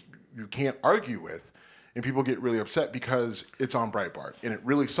 that you can't argue with. And people get really upset because it's on Breitbart. And it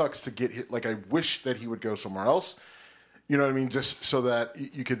really sucks to get hit. Like, I wish that he would go somewhere else. You know what I mean? Just so that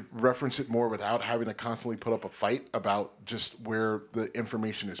you could reference it more without having to constantly put up a fight about just where the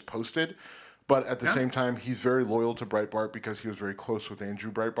information is posted. But at the same time, he's very loyal to Breitbart because he was very close with Andrew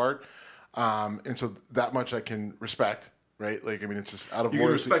Breitbart. And so that much I can respect, right? Like, I mean, it's just out of loyalty. You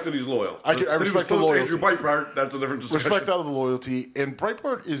can respect that he's loyal. I respect the loyalty. Andrew Breitbart, that's a different discussion. Respect out of the loyalty. And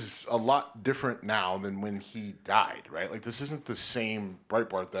Breitbart is a lot different now than when he died, right? Like, this isn't the same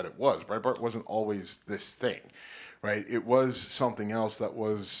Breitbart that it was. Breitbart wasn't always this thing. Right, it was something else that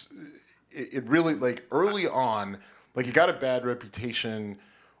was. It really, like, early on, like, it got a bad reputation.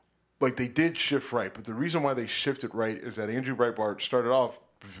 Like, they did shift right, but the reason why they shifted right is that Andrew Breitbart started off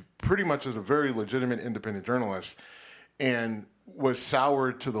pretty much as a very legitimate independent journalist, and was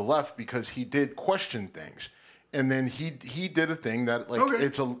soured to the left because he did question things, and then he did a thing that, like,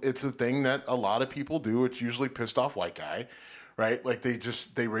 it's a thing that a lot of people do. It's usually pissed off white guy, right? Like,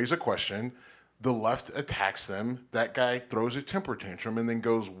 they raise a question. The left attacks them. That guy throws a temper tantrum and then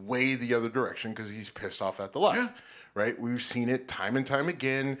goes way the other direction because he's pissed off at the left, right? We've seen it time and time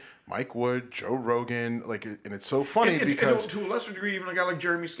again. Mike Wood, Joe Rogan, like, and it's so funny because to a lesser degree, even a guy like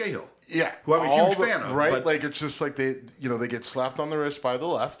Jeremy Scahill, who I'm a huge fan of, right? But like, it's just like they get slapped on the wrist by the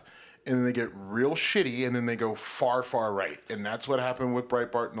left, and then they get real shitty, and then they go far, far right, and that's what happened with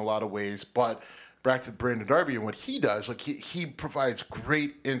Breitbart in a lot of ways, but. Back to Brandon Darby and what he does, like he provides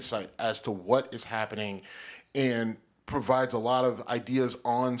great insight as to what is happening and provides a lot of ideas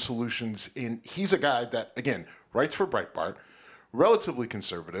on solutions. And he's a guy that, again, writes for Breitbart, relatively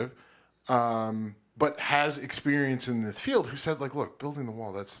conservative, but has experience in this field, who said, like, look, building the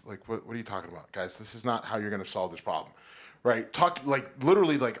wall, that's like, what are you talking about, guys? This is not how you're going to solve this problem. Right?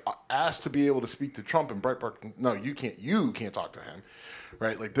 Literally asked to be able to speak to Trump, and Breitbart, no, you can't talk to him.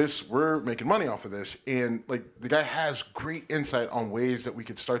 Right? Like, this, we're making money off of this. And, like, the guy has great insight on ways that we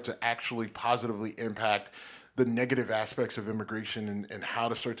could start to actually positively impact the negative aspects of immigration and how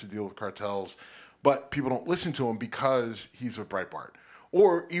to start to deal with cartels. But people don't listen to him because he's with Breitbart.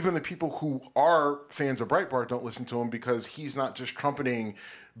 Or even the people who are fans of Breitbart don't listen to him because he's not just trumpeting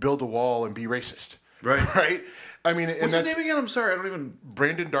build a wall and be racist. Right. Right? I mean, what's his name again? I'm sorry, I don't even.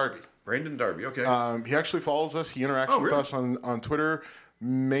 Brandon Darby. Brandon Darby, okay. He actually follows us. He interacts with us on Twitter.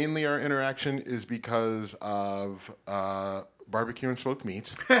 Mainly our interaction is because of barbecue and smoked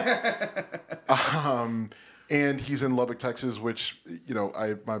meats. And he's in Lubbock, Texas, which,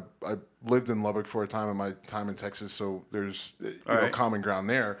 I lived in Lubbock for a time in my time in Texas, so there's common ground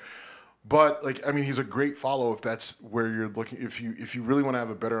there. But, like, I mean, he's a great follow if that's where you're looking. If you really want to have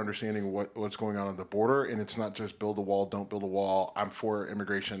a better understanding of what's going on at the border, and it's not just build a wall, don't build a wall, I'm for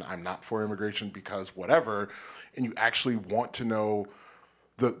immigration, I'm not for immigration because whatever, and you actually want to know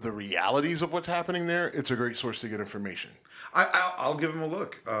the realities of what's happening there, it's a great source to get information. I'll give him a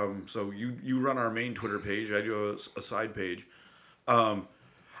look. So you run our main Twitter page. I do a side page. I'm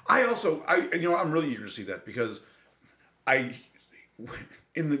really eager to see that because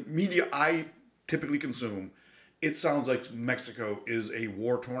in the media I typically consume, it sounds like Mexico is a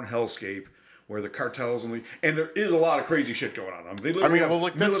war-torn hellscape where the cartels and there is a lot of crazy shit going on. They literally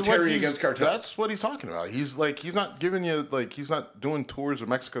have military against cartels. That's what he's talking about. He's not giving you, like, he's not doing tours of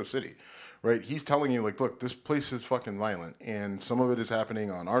Mexico City, right? He's telling you, like, look, this place is fucking violent, and some of it is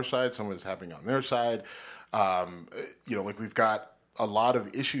happening on our side, some of it is happening on their side. Like, we've got a lot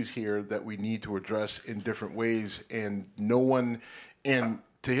of issues here that we need to address in different ways, and no one. And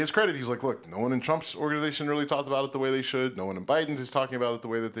to his credit, he's like, look, no one in Trump's organization really talked about it the way they should. No one in Biden's is talking about it the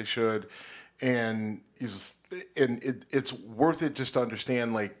way that they should. And it's worth it just to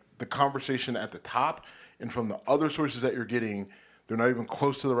understand, like, the conversation at the top and from the other sources that you're getting, they're not even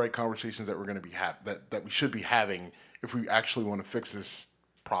close to the right conversations that we're going to be that we should be having if we actually want to fix this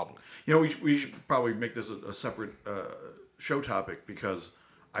problem. You know, we should probably make this a separate show topic because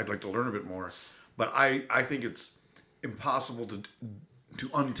I'd like to learn a bit more. But I think it's impossible to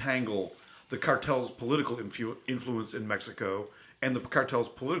untangle the cartel's political influence in Mexico and the cartel's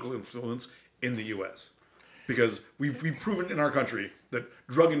political influence in the U.S. Because we've proven in our country that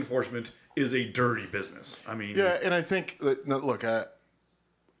drug enforcement is a dirty business. I mean, yeah, and I think that, look, I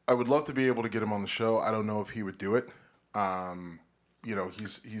would love to be able to get him on the show. I don't know if he would do it. You know,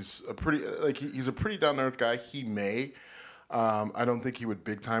 he's a pretty down to earth guy. He may. I don't think he would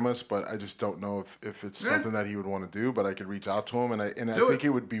big time us, but I just don't know if it's something that he would want to do. But I could reach out to him, and I think it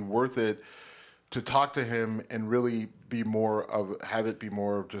would be worth it to talk to him and really have it be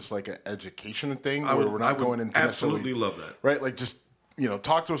more of just like an education thing where we're not going into absolutely love that, right? Like just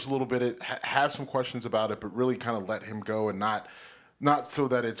talk to us a little bit, have some questions about it, but really kind of let him go and not so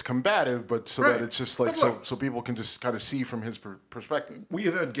that it's combative, but so that it's just like so people can just kind of see from his perspective. We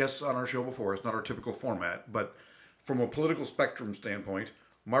have had guests on our show before. It's not our typical format, but from a political spectrum standpoint,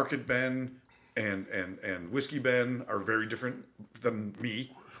 Market Ben and Whiskey Ben are very different than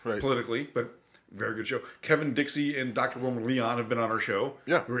me politically, but very good show. Kevin Dixie and Dr. Wilmer Leon have been on our show.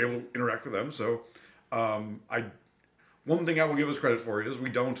 Yeah. We were able to interact with them. So one thing I will give us credit for is we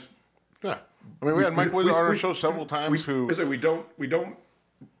don't. Yeah. I mean, we had Mike Wood on our show several times we don't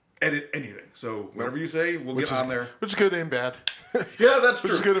edit anything. So whatever you say, we'll get on there. Which is good and bad. Yeah, that's true.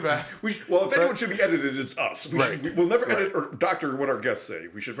 Which is good and bad. If anyone should be edited, it's us. We'll never edit or doctor what our guests say.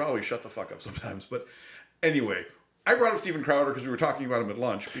 We should probably shut the fuck up sometimes. But anyway, I brought up Steven Crowder because we were talking about him at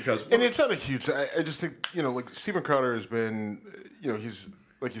lunch. And it's not a huge... I just think, like Steven Crowder has been... he's,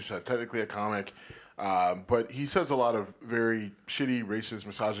 like you said, technically a comic. But he says a lot of very shitty, racist,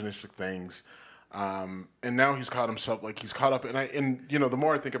 misogynistic things. And now he's caught up, and the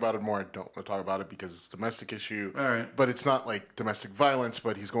more I think about it, the more I don't want to talk about it because it's a domestic issue. All right. But it's not like domestic violence,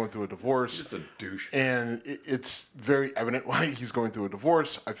 but he's going through a divorce. He's just a douche. And it's very evident why he's going through a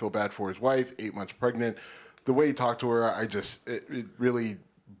divorce. I feel bad for his wife, 8 months pregnant. The way he talked to her, it really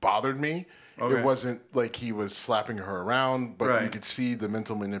bothered me. Okay. It wasn't like he was slapping her around, but you could see the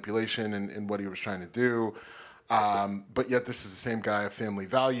mental manipulation and what he was trying to do. But yet this is the same guy of family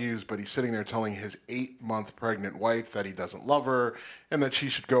values, but he's sitting there telling his 8-month pregnant wife that he doesn't love her and that she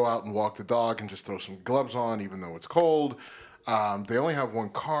should go out and walk the dog and just throw some gloves on even though it's cold. They only have one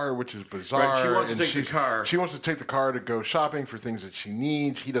car, which is bizarre. Right, she wants to take the car. She wants to take the car to go shopping for things that she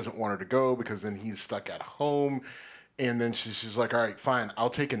needs. He doesn't want her to go because then he's stuck at home. And then she's like, all right, fine, I'll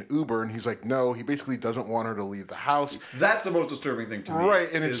take an Uber. And he's like, no, he basically doesn't want her to leave the house. That's the most disturbing thing to me. Right,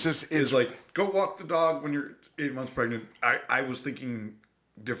 and it's like, go walk the dog when you're 8 months pregnant. I was thinking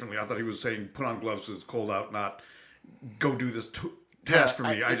differently. I thought he was saying, put on gloves because it's cold out, not go do this task for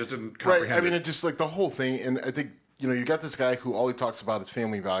me. I just didn't comprehend it. I mean, it just like the whole thing. And I think, you got this guy who all he talks about is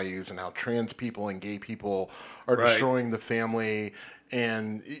family values and how trans people and gay people are destroying the family.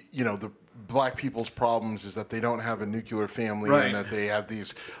 And, the black people's problems is that they don't have a nuclear family and that they have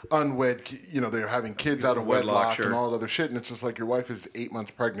these unwed, they're having kids out of wedlock and all that other shit. And it's just like your wife is 8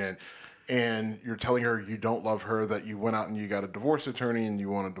 months pregnant and you're telling her you don't love her, that you went out and you got a divorce attorney and you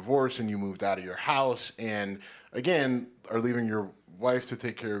want a divorce and you moved out of your house and, again, are leaving your wife to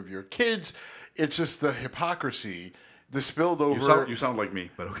take care of your kids. It's just the hypocrisy. This spilled over. You sound like me,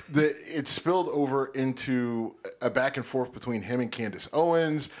 but okay. It spilled over into a back and forth between him and Candace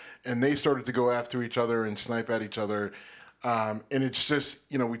Owens, and they started to go after each other and snipe at each other. And it's just,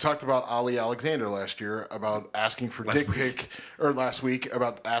 we talked about Ali Alexander last year about asking for last week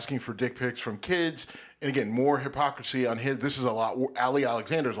about asking for dick pics from kids. And again, more hypocrisy on his. This is a lot. Ali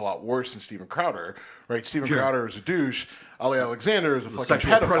Alexander is a lot worse than Steven Crowder, right? Steven Crowder is a douche. Ali Alexander is a fucking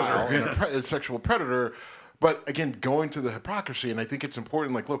pedophile and a sexual predator. But again, going to the hypocrisy, and I think it's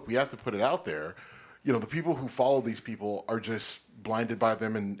important, like, look, we have to put it out there. The people who follow these people are just blinded by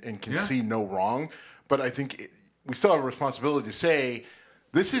them and can see no wrong. But I think we still have a responsibility to say,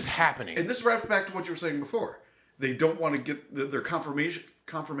 this is happening. And this wraps back to what you were saying before. They don't want to get, their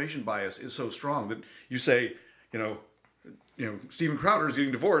confirmation bias is so strong that you say, Steven Crowder is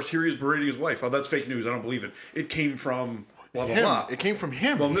getting divorced, here he is berating his wife. Oh, that's fake news, I don't believe it. It came from... Blah, blah, blah. It came from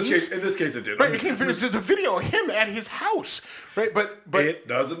him. Well, in this case, it did. Right, it came from there's a video of him at his house, right? But it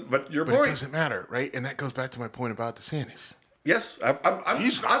doesn't. But your point, it doesn't matter, right? And that goes back to my point about DeSantis. Yes,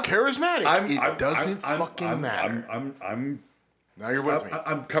 he's charismatic. It doesn't fucking matter. Now you're with me.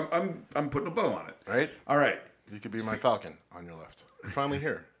 I'm putting a bow on it. Right? All right. You could be my falcon on your left. You're finally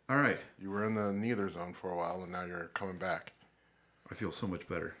here. All right. You were in the neither zone for a while, and now you're coming back. I feel so much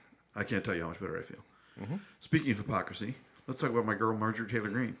better. I can't tell you how much better I feel. Mm-hmm. Speaking of hypocrisy, let's talk about my girl Marjorie Taylor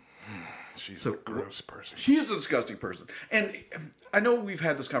Greene. She's a gross person. She is a disgusting person. And I know we've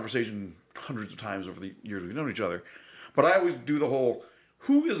had this conversation hundreds of times over the years we've known each other, but I always do the whole,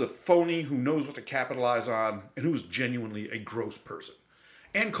 who is a phony who knows what to capitalize on and who is genuinely a gross person?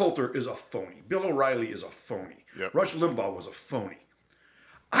 Ann Coulter is a phony. Bill O'Reilly is a phony. Yep. Rush Limbaugh was a phony.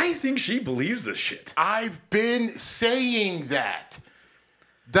 I think she believes this shit. I've been saying that.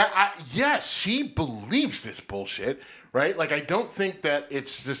 Yes, she believes this bullshit, right? Like, I don't think that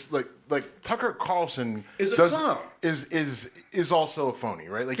it's just like Tucker Carlson is a clown. Is also a phony,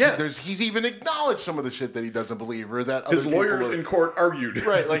 right? Like, yes. He's even acknowledged some of the shit that he doesn't believe, or that his lawyers in court argued.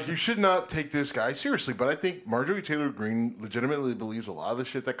 Right, like, you should not take this guy seriously. But I think Marjorie Taylor Greene legitimately believes a lot of the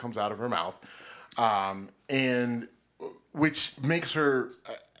shit that comes out of her mouth, and which makes her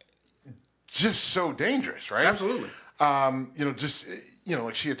just so dangerous, right? Absolutely.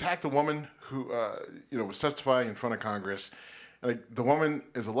 Like, she attacked a woman who, was testifying in front of Congress. And the woman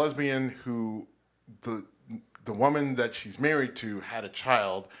is a lesbian who, the woman that she's married to had a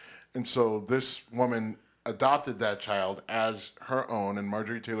child. And so this woman adopted that child as her own. And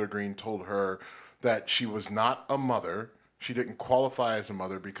Marjorie Taylor Greene told her that she was not a mother. She didn't qualify as a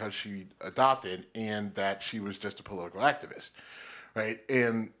mother because she adopted, and that she was just a political activist, right?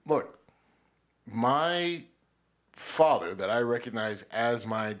 And look, my father that I recognize as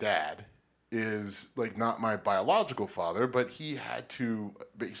my dad is, like, not my biological father, but he had to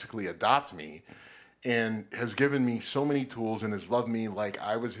basically adopt me and has given me so many tools and has loved me like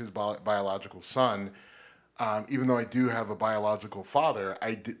I was his biological son. Even though I do have a biological father,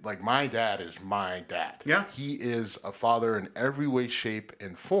 my dad is my dad. Yeah. He is a father in every way, shape,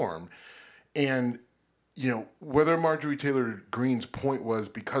 and form. And, whether Marjorie Taylor Greene's point was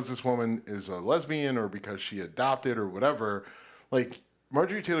because this woman is a lesbian or because she adopted or whatever, like,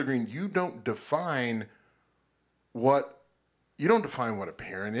 Marjorie Taylor Greene, you don't define what a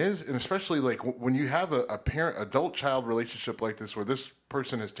parent is. And especially, like, when you have a parent, adult-child relationship like this, where this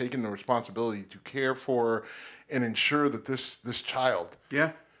person has taken the responsibility to care for and ensure that this child,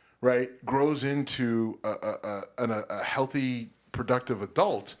 right, grows into a healthy, productive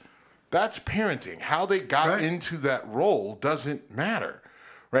adult, that's parenting. How they got into that role doesn't matter,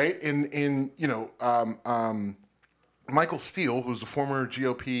 right? Michael Steele, who's the former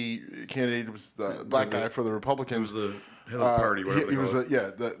GOP candidate, was the black guy for the Republicans. He was the head of the party, whatever he was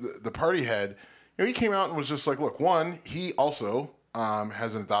the party head. He came out and was just like, look, one, he also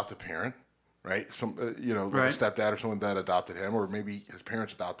has an adoptive parent, right? Like a stepdad or someone that adopted him, or maybe his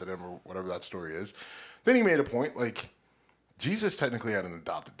parents adopted him, or whatever that story is. Then he made a point, like, Jesus technically had an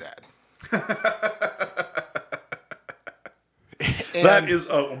adopted dad. That is,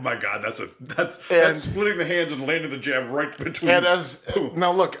 oh my God, that's splitting the hands and landing the jab right between. And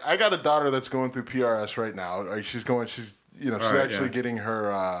now look, I got a daughter that's going through PRS right now. Right? She's actually getting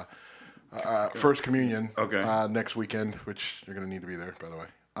her first communion next weekend, which you're going to need to be there, by the way.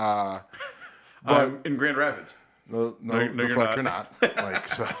 But in Grand Rapids. No, you're not. Like,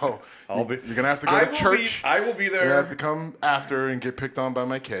 so you're going to have to go to church. I will be there. You have to come after and get picked on by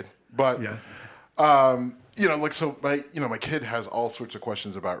my kid. But yes. My kid has all sorts of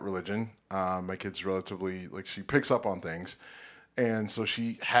questions about religion. My kid's relatively, she picks up on things. And so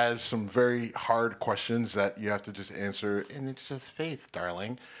she has some very hard questions that you have to just answer. And it's just faith,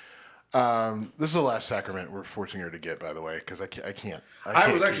 darling. This is the last sacrament we're forcing her to get, by the way, because I can't. I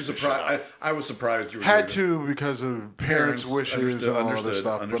was actually surprised. I was surprised you were had to because of parents' wishes and all of this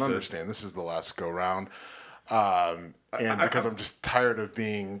stuff. Understood. But understand, this is the last go round. Because I'm just tired of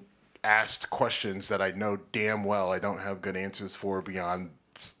being asked questions that I know damn well I don't have good answers for beyond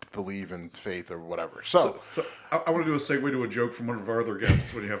believe in faith or whatever. So I want to do a segue to a joke from one of our other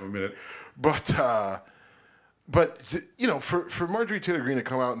guests when you have a minute. But for Marjorie Taylor Greene to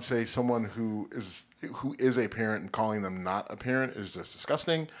come out and say someone who is a parent and calling them not a parent is just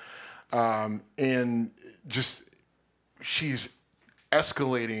disgusting. And just she's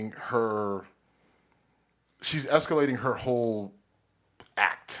escalating her whole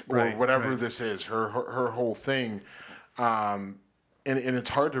act or whatever this is, her whole thing. And it's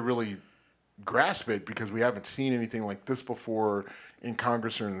hard to really grasp it because we haven't seen anything like this before in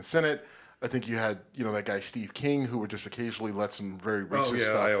Congress or in the Senate. I think you had, that guy Steve King, who would just occasionally let some very racist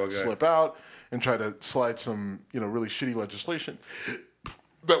stuff slip out and try to slide some, really shitty legislation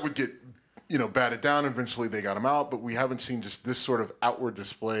that would get, batted down. Eventually they got him out, but we haven't seen just this sort of outward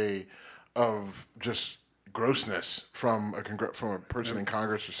display of just grossness from a person in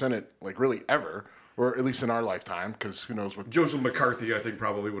Congress or Senate, like really ever, or at least in our lifetime, because who knows what. Joseph McCarthy, I think,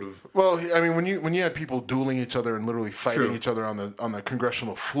 probably would have. Well, I mean, when you had people dueling each other and literally fighting True. each other on the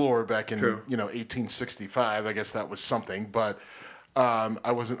congressional floor back in True. 1865, I guess that was something. But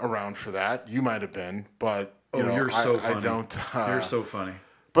I wasn't around for that. You might have been, but You're so funny. I don't. You're so funny.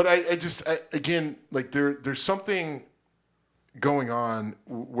 But I just again, like there's something going on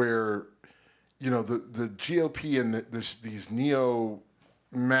where the GOP and these neo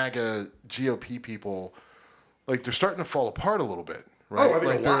MAGA GOP people, like they're starting to fall apart a little bit, right? Oh, I think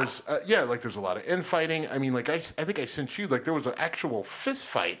like a lot. there's a lot of infighting. I mean, like I think I sent you, like there was an actual fist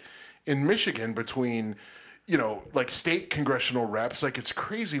fight in Michigan between, like state congressional reps. Like it's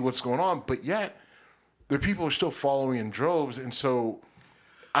crazy what's going on, but yet the people are still following in droves, and so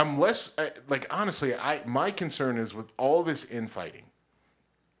I'm less like honestly, my concern is with all this infighting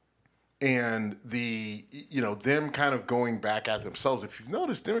and the them kind of going back at themselves. If you've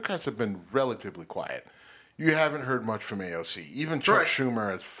noticed, Democrats have been relatively quiet. You haven't heard much from AOC. Even Chuck Right.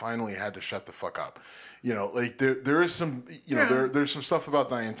 Schumer has finally had to shut the fuck up. Like there is some there's some stuff about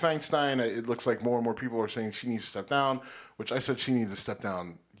Dianne Feinstein. It looks like more and more people are saying she needs to step down, which I said she needed to step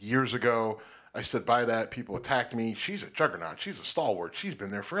down years ago. I stood by that. People attacked me. She's a juggernaut. She's a stalwart. She's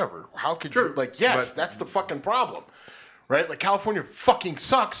been there forever. How could you yes, that's the fucking problem. Right? Like California fucking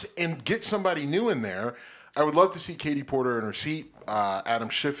sucks, and get somebody new in there. I would love to see Katie Porter in her seat. Adam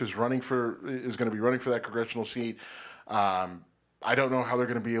Schiff is going to be running for that congressional seat. I don't know how they're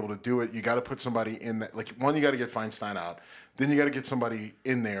going to be able to do it. You got to put somebody in that. Like one, you got to get Feinstein out. Then you got to get somebody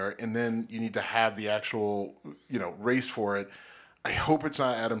in there, and then you need to have the actual race for it. I hope it's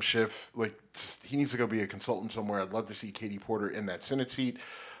not Adam Schiff. Like he needs to go be a consultant somewhere. I'd love to see Katie Porter in that Senate seat.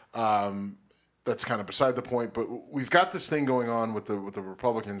 That's kind of beside the point, but we've got this thing going on with the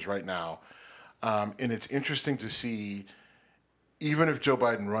Republicans right now, and it's interesting to see, even if Joe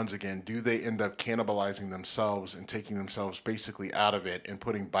Biden runs again, do they end up cannibalizing themselves and taking themselves basically out of it and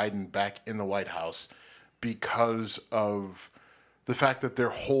putting Biden back in the White House because of the fact that their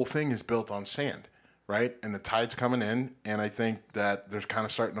whole thing is built on sand, right? And the tide's coming in, and I think that they're kind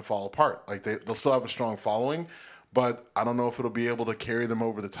of starting to fall apart. Like they'll still have a strong following, but I don't know if it'll be able to carry them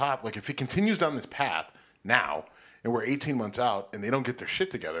over the top. Like if it continues down this path now, and we're 18 months out, and they don't get their shit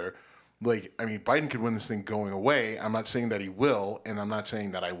together, like, I mean, Biden could win this thing going away. I'm not saying that he will, and I'm not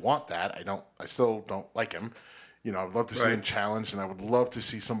saying that I want that. I still don't like him. I'd love to see him challenged, and I would love to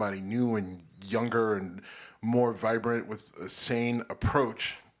see somebody new and younger and more vibrant with a sane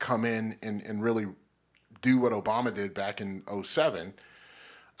approach come in and really do what Obama did back in 07.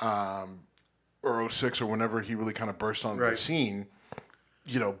 Or 06 or whenever he really kind of burst on the scene,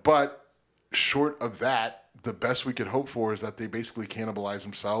 but short of that, the best we could hope for is that they basically cannibalize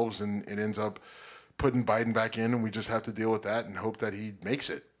themselves and it ends up putting Biden back in, and we just have to deal with that and hope that he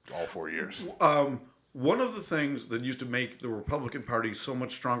makes it all 4 years. One of the things that used to make the Republican Party so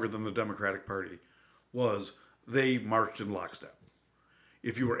much stronger than the Democratic Party was they marched in lockstep.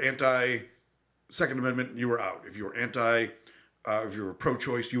 If you were anti-Second Amendment, you were out. If you were if you were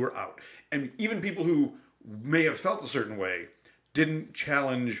pro-choice, you were out. And even people who may have felt a certain way didn't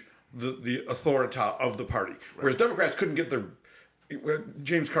challenge the authority of the party. Whereas Democrats couldn't get their...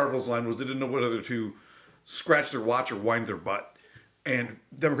 James Carville's line was they didn't know whether to scratch their watch or wind their butt. And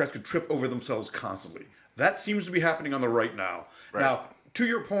Democrats could trip over themselves constantly. That seems to be happening on the right now. Right. Now, to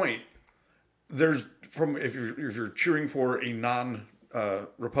your point, if you're cheering for a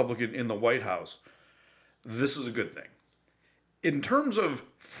non-Republican in the White House, this is a good thing. In terms of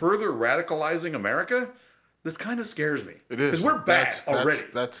further radicalizing America, this kind of scares me. It is. Because we're bad already.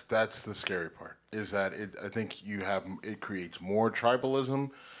 That's the scary part, is that I think it creates more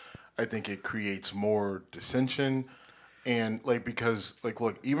tribalism. I think it creates more dissension. And because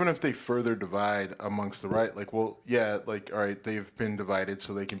look, even if they further divide amongst the right, all right, they've been divided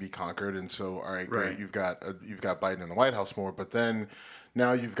so they can be conquered. And so, all right, great, you've got Biden in the White House more, but then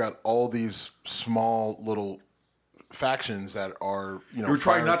now you've got all these small little factions that are, you were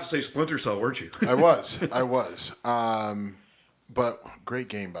trying not to say splinter cell, weren't you? I was. But great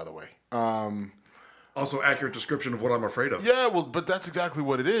game, by the way. Also accurate description of what I'm afraid of. Yeah, well, but that's exactly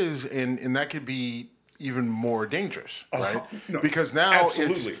what it is, and that could be even more dangerous, right? No, because now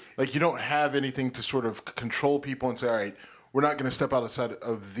absolutely. It's you don't have anything to sort of control people and say, all right, we're not going to step outside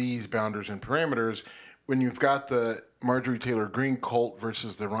of these boundaries and parameters. When you've got the Marjorie Taylor Greene cult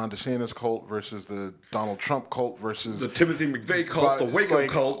versus the Ron DeSantis cult versus the Donald Trump cult versus the Timothy McVeigh cult, the Waco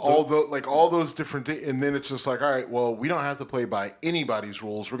cult, all those different things, and then it's just all right, well, we don't have to play by anybody's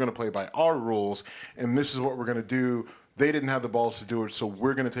rules. We're going to play by our rules, and this is what we're going to do They didn't have the balls to do it, so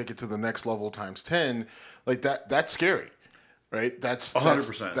we're going to take it to the next level times 10. Like that's scary, right? That's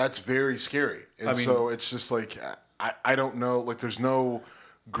 100%. That's very scary. And so it's just like, I don't know. Like there's no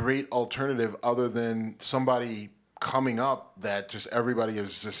great alternative other than somebody coming up that just everybody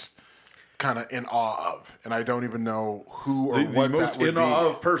is just kind of in awe of. And I don't even know who or what the most that would in be. awe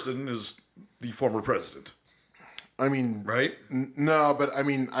of person is the former president. I mean, right? No, but I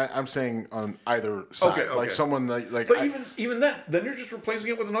mean, I'm saying on either side, okay. like someone like. But even then you're just replacing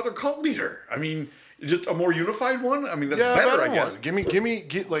it with another cult leader. I mean, just a more unified one. I mean, that's better, I guess.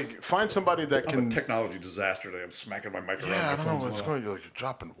 Find somebody that I'm can. a technology disaster today. I'm smacking my mic around. Yeah, my I don't know what's going on. Like you're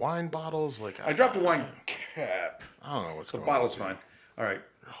dropping wine bottles. Like I dropped a wine cap. I don't know what's going on. The bottle's fine. All right.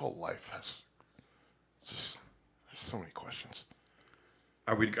 Your whole life has just. There's so many questions.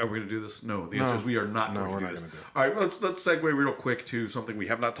 Are we going to do this? No. The answer is we are not going to do this. All right, let's segue real quick to something we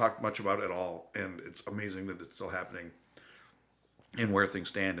have not talked much about at all, and it's amazing that it's still happening and where things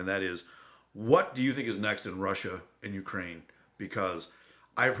stand, and that is, what do you think is next in Russia and Ukraine? Because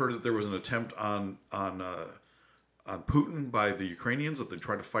I've heard that there was an attempt on Putin by the Ukrainians, that they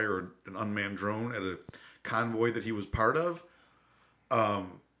tried to fire an unmanned drone at a convoy that he was part of.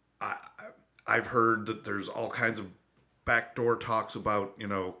 I've heard that there's all kinds of backdoor talks about,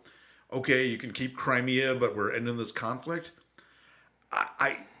 okay, you can keep Crimea, but we're ending this conflict.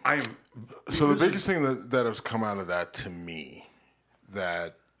 So the biggest thing that has come out of that to me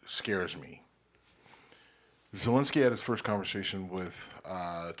that scares me, Zelensky had his first conversation with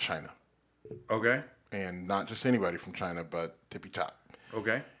China. Okay. And not just anybody from China, but tippy top.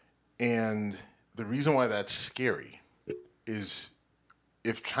 Okay. And the reason why that's scary is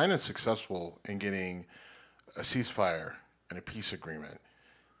if China's successful in getting a ceasefire and a peace agreement,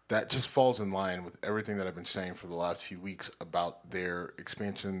 that just falls in line with everything that I've been saying for the last few weeks about their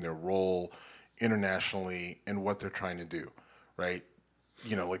expansion, their role internationally, and what they're trying to do, right?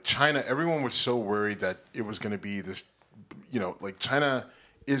 Like China, everyone was so worried that it was going to be this, like China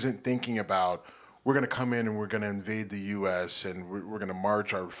isn't thinking about, we're going to come in and we're going to invade the U.S. and we're going to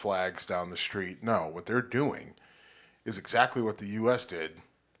march our flags down the street. No, what they're doing is exactly what the U.S. did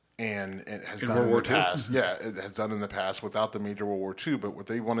and it has done in the past. Yeah, it has done in the past without the major World War II. But what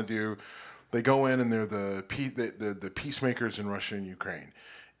they want to do, they go in and they're the peacemakers in Russia and Ukraine.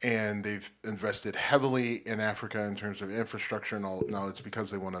 And they've invested heavily in Africa in terms of infrastructure and all. Now it's because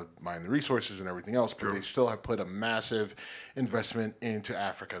they want to mine the resources and everything else, but they still have put a massive investment into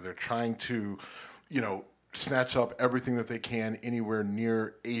Africa. They're trying to, snatch up everything that they can anywhere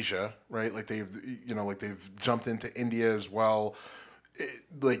near Asia, right? Like they've jumped into India as well.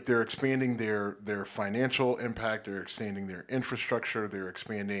 Like they're expanding their financial impact, they're expanding their infrastructure, they're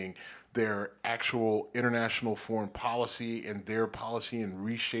expanding their actual international foreign policy and their policy and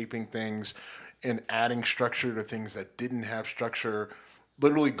reshaping things and adding structure to things that didn't have structure,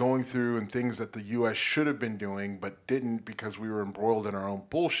 literally going through and things that the U.S. should have been doing but didn't because we were embroiled in our own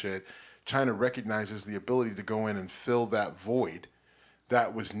bullshit. China recognizes the ability to go in and fill that void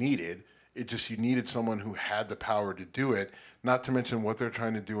that was needed. You needed someone who had the power to do it, not to mention what they're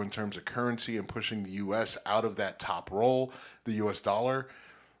trying to do in terms of currency and pushing the U.S. out of that top role, the U.S. dollar.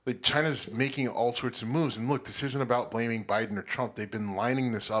 Like China's making all sorts of moves. And look, this isn't about blaming Biden or Trump. They've been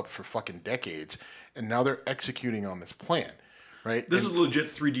lining this up for fucking decades, and now they're executing on this plan, right? This is legit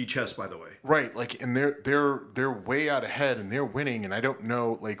 3D chess, by the way. Right, and they're way out ahead, and they're winning. And I don't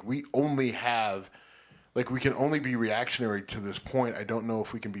know, we can only be reactionary to this point. I don't know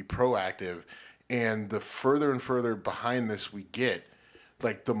if we can be proactive. And the further and further behind this we get,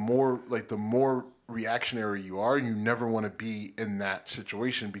 the more reactionary you are, and you never want to be in that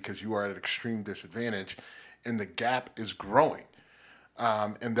situation because you are at an extreme disadvantage, and the gap is growing.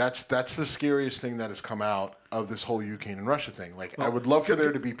 And that's the scariest thing that has come out of this whole Ukraine and Russia thing. I would love for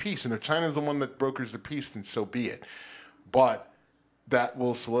there to be peace, and if China's the one that brokers the peace, then so be it. But that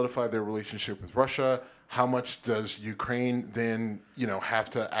will solidify their relationship with Russia. How much does Ukraine then, have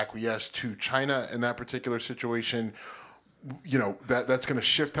to acquiesce to China in that particular situation? That's going to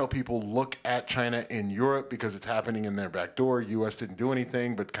shift how people look at China in Europe because it's happening in their back door. U.S. didn't do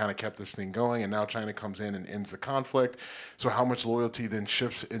anything but kind of kept this thing going, and now China comes in and ends the conflict. So how much loyalty then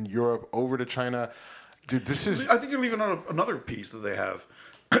shifts in Europe over to China? Dude, this is... I think you're leaving out another piece that they have.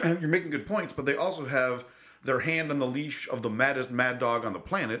 You're making good points, but they also have their hand on the leash of the maddest mad dog on the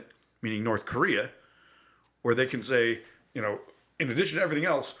planet, meaning North Korea, where they can say, in addition to everything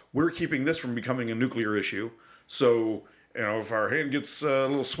else, we're keeping this from becoming a nuclear issue. So, if our hand gets a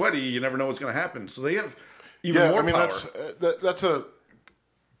little sweaty, you never know what's going to happen. So they have even more power.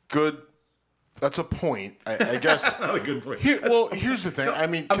 That's a point, I guess. Not a good point. Here's the thing.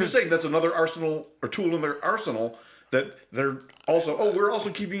 I'm just saying that's another arsenal or tool in their arsenal that they're also, we're also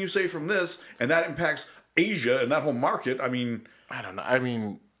keeping you safe from this, and that impacts Asia and that whole market. I mean, I don't know. I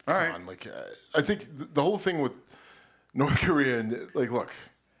mean, all come right. on, like, I think the whole thing with North Korea and like, look,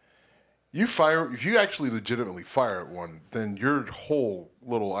 if you actually legitimately fire at one, then your whole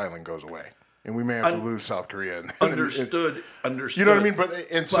little island goes away, and we may have to lose South Korea. Understood. You know what I mean?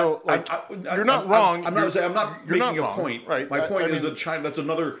 You're not wrong. I'm not making a wrong, point. Right? My point is that China. That's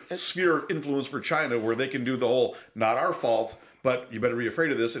another sphere of influence for China, where they can do the whole "not our fault," but you better be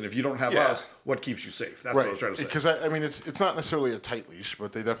afraid of this. And if you don't have us, what keeps you safe? That's what I was trying to say. Because I mean, it's not necessarily a tight leash,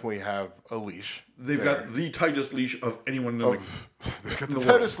 but they definitely have a leash. They've got the tightest leash of anyone in they've got the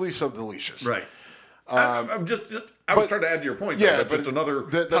tightest leash of the leashes. Right. I was trying to add to your point. Yeah, that's just another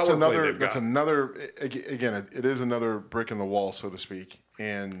that's another. Play that's another. Again, it is another brick in the wall, so to speak.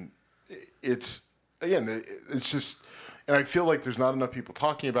 And it's just, and I feel like there's not enough people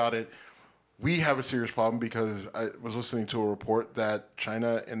talking about it. We have a serious problem because I was listening to a report that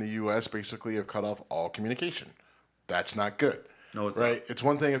China and the U.S. basically have cut off all communication. That's not good. No, it's right. not. It's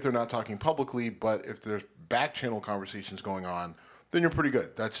one thing if they're not talking publicly, but if there's back channel conversations going on, then you're pretty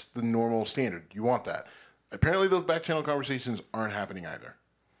good. That's the normal standard. You want that. Apparently, those back channel conversations aren't happening either.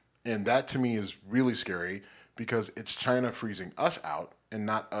 And that, to me, is really scary because it's China freezing us out and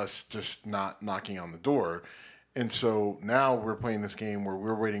not us just not knocking on the door. And so now we're playing this game where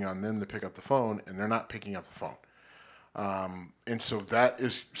we're waiting on them to pick up the phone, and they're not picking up the phone. And so that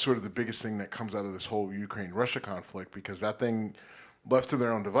is sort of the biggest thing that comes out of this whole Ukraine-Russia conflict, because that thing, left to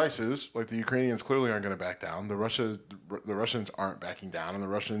their own devices, like the Ukrainians clearly aren't going to back down. The Russians aren't backing down, and the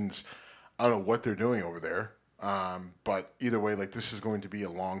Russians, I don't know what they're doing over there. But either way, like, this is going to be a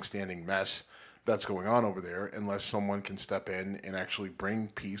long-standing mess that's going on over there unless someone can step in and actually bring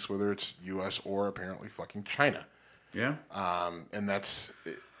peace, whether it's U.S. or apparently fucking China. Yeah. And that's,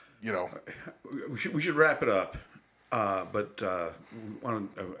 We should wrap it up. But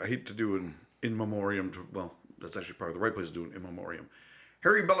I hate to do an in memoriam. That's actually probably the right place to do an in memoriam.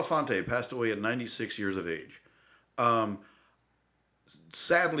 Harry Belafonte passed away at 96 years of age.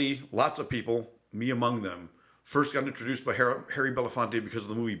 Sadly, lots of people, me among them, first got introduced by Harry Belafonte because of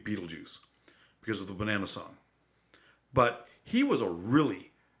the movie Beetlejuice, because of the Banana Song. But he was a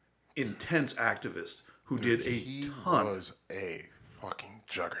really intense activist who did a ton. He was a fucking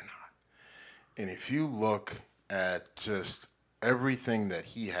juggernaut. And if you look at just everything that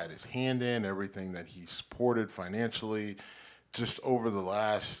he had his hand in, everything that he supported financially, just over the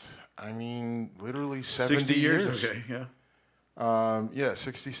last, literally 70 years. Okay, yeah.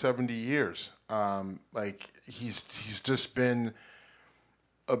 60, 70 years. He's just been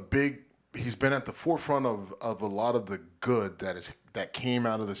he's been at the forefront of a lot of the good that came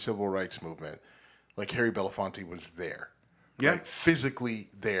out of the civil rights movement. Like, Harry Belafonte was there. Yeah. Like, physically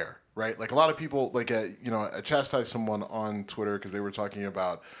there. Right? Like, a lot of people, I chastised someone on Twitter because they were talking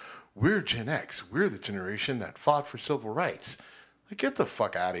about, we're Gen X. We're the generation that fought for civil rights. Like, get the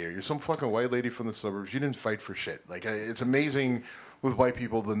fuck out of here. You're some fucking white lady from the suburbs. You didn't fight for shit. Like, it's amazing with white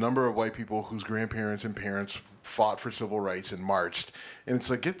people, the number of white people whose grandparents and parents fought for civil rights and marched. And it's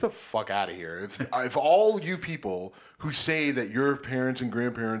like, get the fuck out of here. If all you people who say that your parents and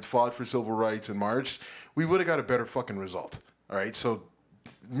grandparents fought for civil rights and marched, we would have got a better fucking result. All right? So,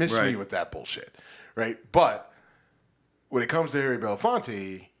 miss me with that bullshit, right? But when it comes to Harry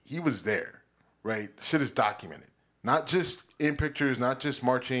Belafonte, he was there, right? Shit is documented. Not just in pictures, not just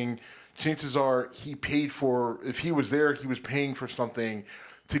marching. Chances are he paid for, if he was there, he was paying for something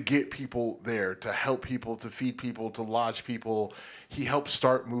to get people there, to help people, to feed people, to lodge people. He helped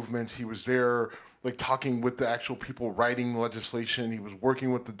start movements. He was there, like, talking with the actual people writing legislation. He was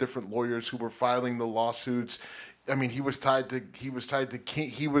working with the different lawyers who were filing the lawsuits. He was tied to King.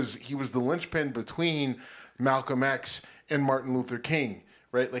 He was the linchpin between Malcolm X and Martin Luther King,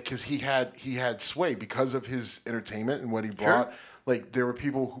 right? Like, because he had sway because of his entertainment and what he brought. Sure. Like, there were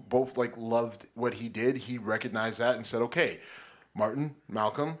people who both, like, loved what he did. He recognized that and said, okay, Martin,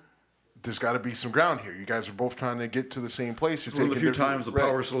 Malcolm, there's got to be some ground here. You guys are both trying to get to the same place. It's one of the few times the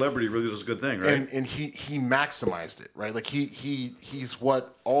power of celebrity really does a good thing, right? And he maximized it, right? Like, he's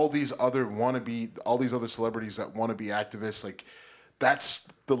what all these other celebrities that want to be activists, like, that's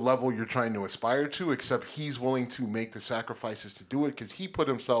the level you're trying to aspire to, except he's willing to make the sacrifices to do it because he put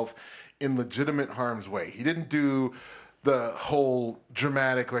himself in legitimate harm's way. He didn't do the whole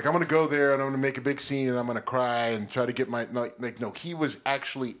dramatic, like, I'm going to go there and I'm going to make a big scene and I'm going to cry and try to get my, no, he was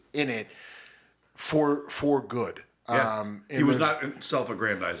actually in it for good. Yeah. He was not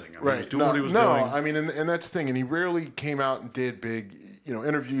self-aggrandizing. Right. He was doing what he was doing. And that's the thing. And he rarely came out and did big,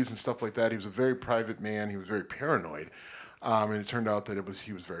 interviews and stuff like that. He was a very private man. He was very paranoid. And it turned out that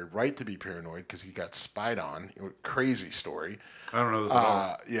he was very right to be paranoid because he got spied on. Crazy story. I don't know this at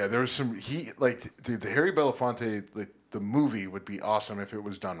all. Yeah, there was some. The Harry Belafonte, the movie would be awesome if it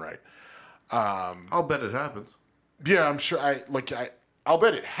was done right. I'll bet it happens. Yeah, I'm sure. I'll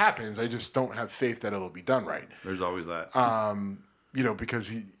bet it happens. I just don't have faith that it'll be done right. There's always that.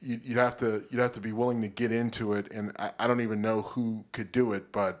 Because you'd have to be willing to get into it, and I don't even know who could do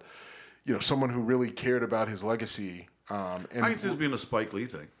it, but someone who really cared about his legacy. And I can see this being a Spike Lee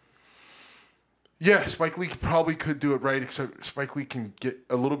thing. Yeah, Spike Lee probably could do it right, except Spike Lee can get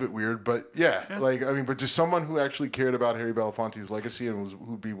a little bit weird. But but just someone who actually cared about Harry Belafonte's legacy and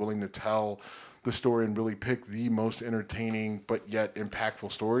who'd be willing to tell the story and really pick the most entertaining but yet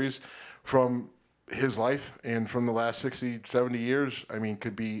impactful stories from his life and from the last 60, 70 years,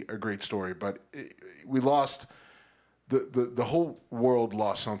 could be a great story. But we lost, the whole world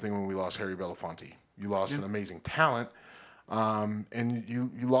lost something when we lost Harry Belafonte. You lost an amazing talent. And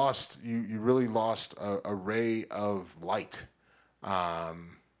you really lost a ray of light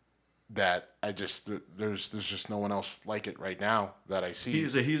that there's just no one else like it right now that I see.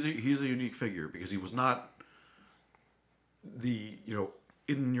 He's a unique figure because he was not the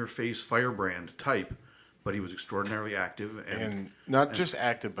in your face firebrand type, but he was extraordinarily active and not just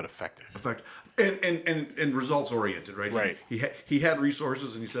active but effective. And results oriented, right? Right. He had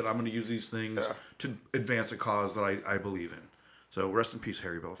resources and he said, I'm going to use these things to advance a cause that I believe in. So rest in peace,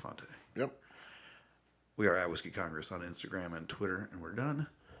 Harry Belafonte. Yep. We are at Whiskey Congress on Instagram and Twitter, and we're done.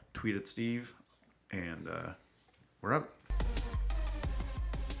 Tweet at Steve, and we're up.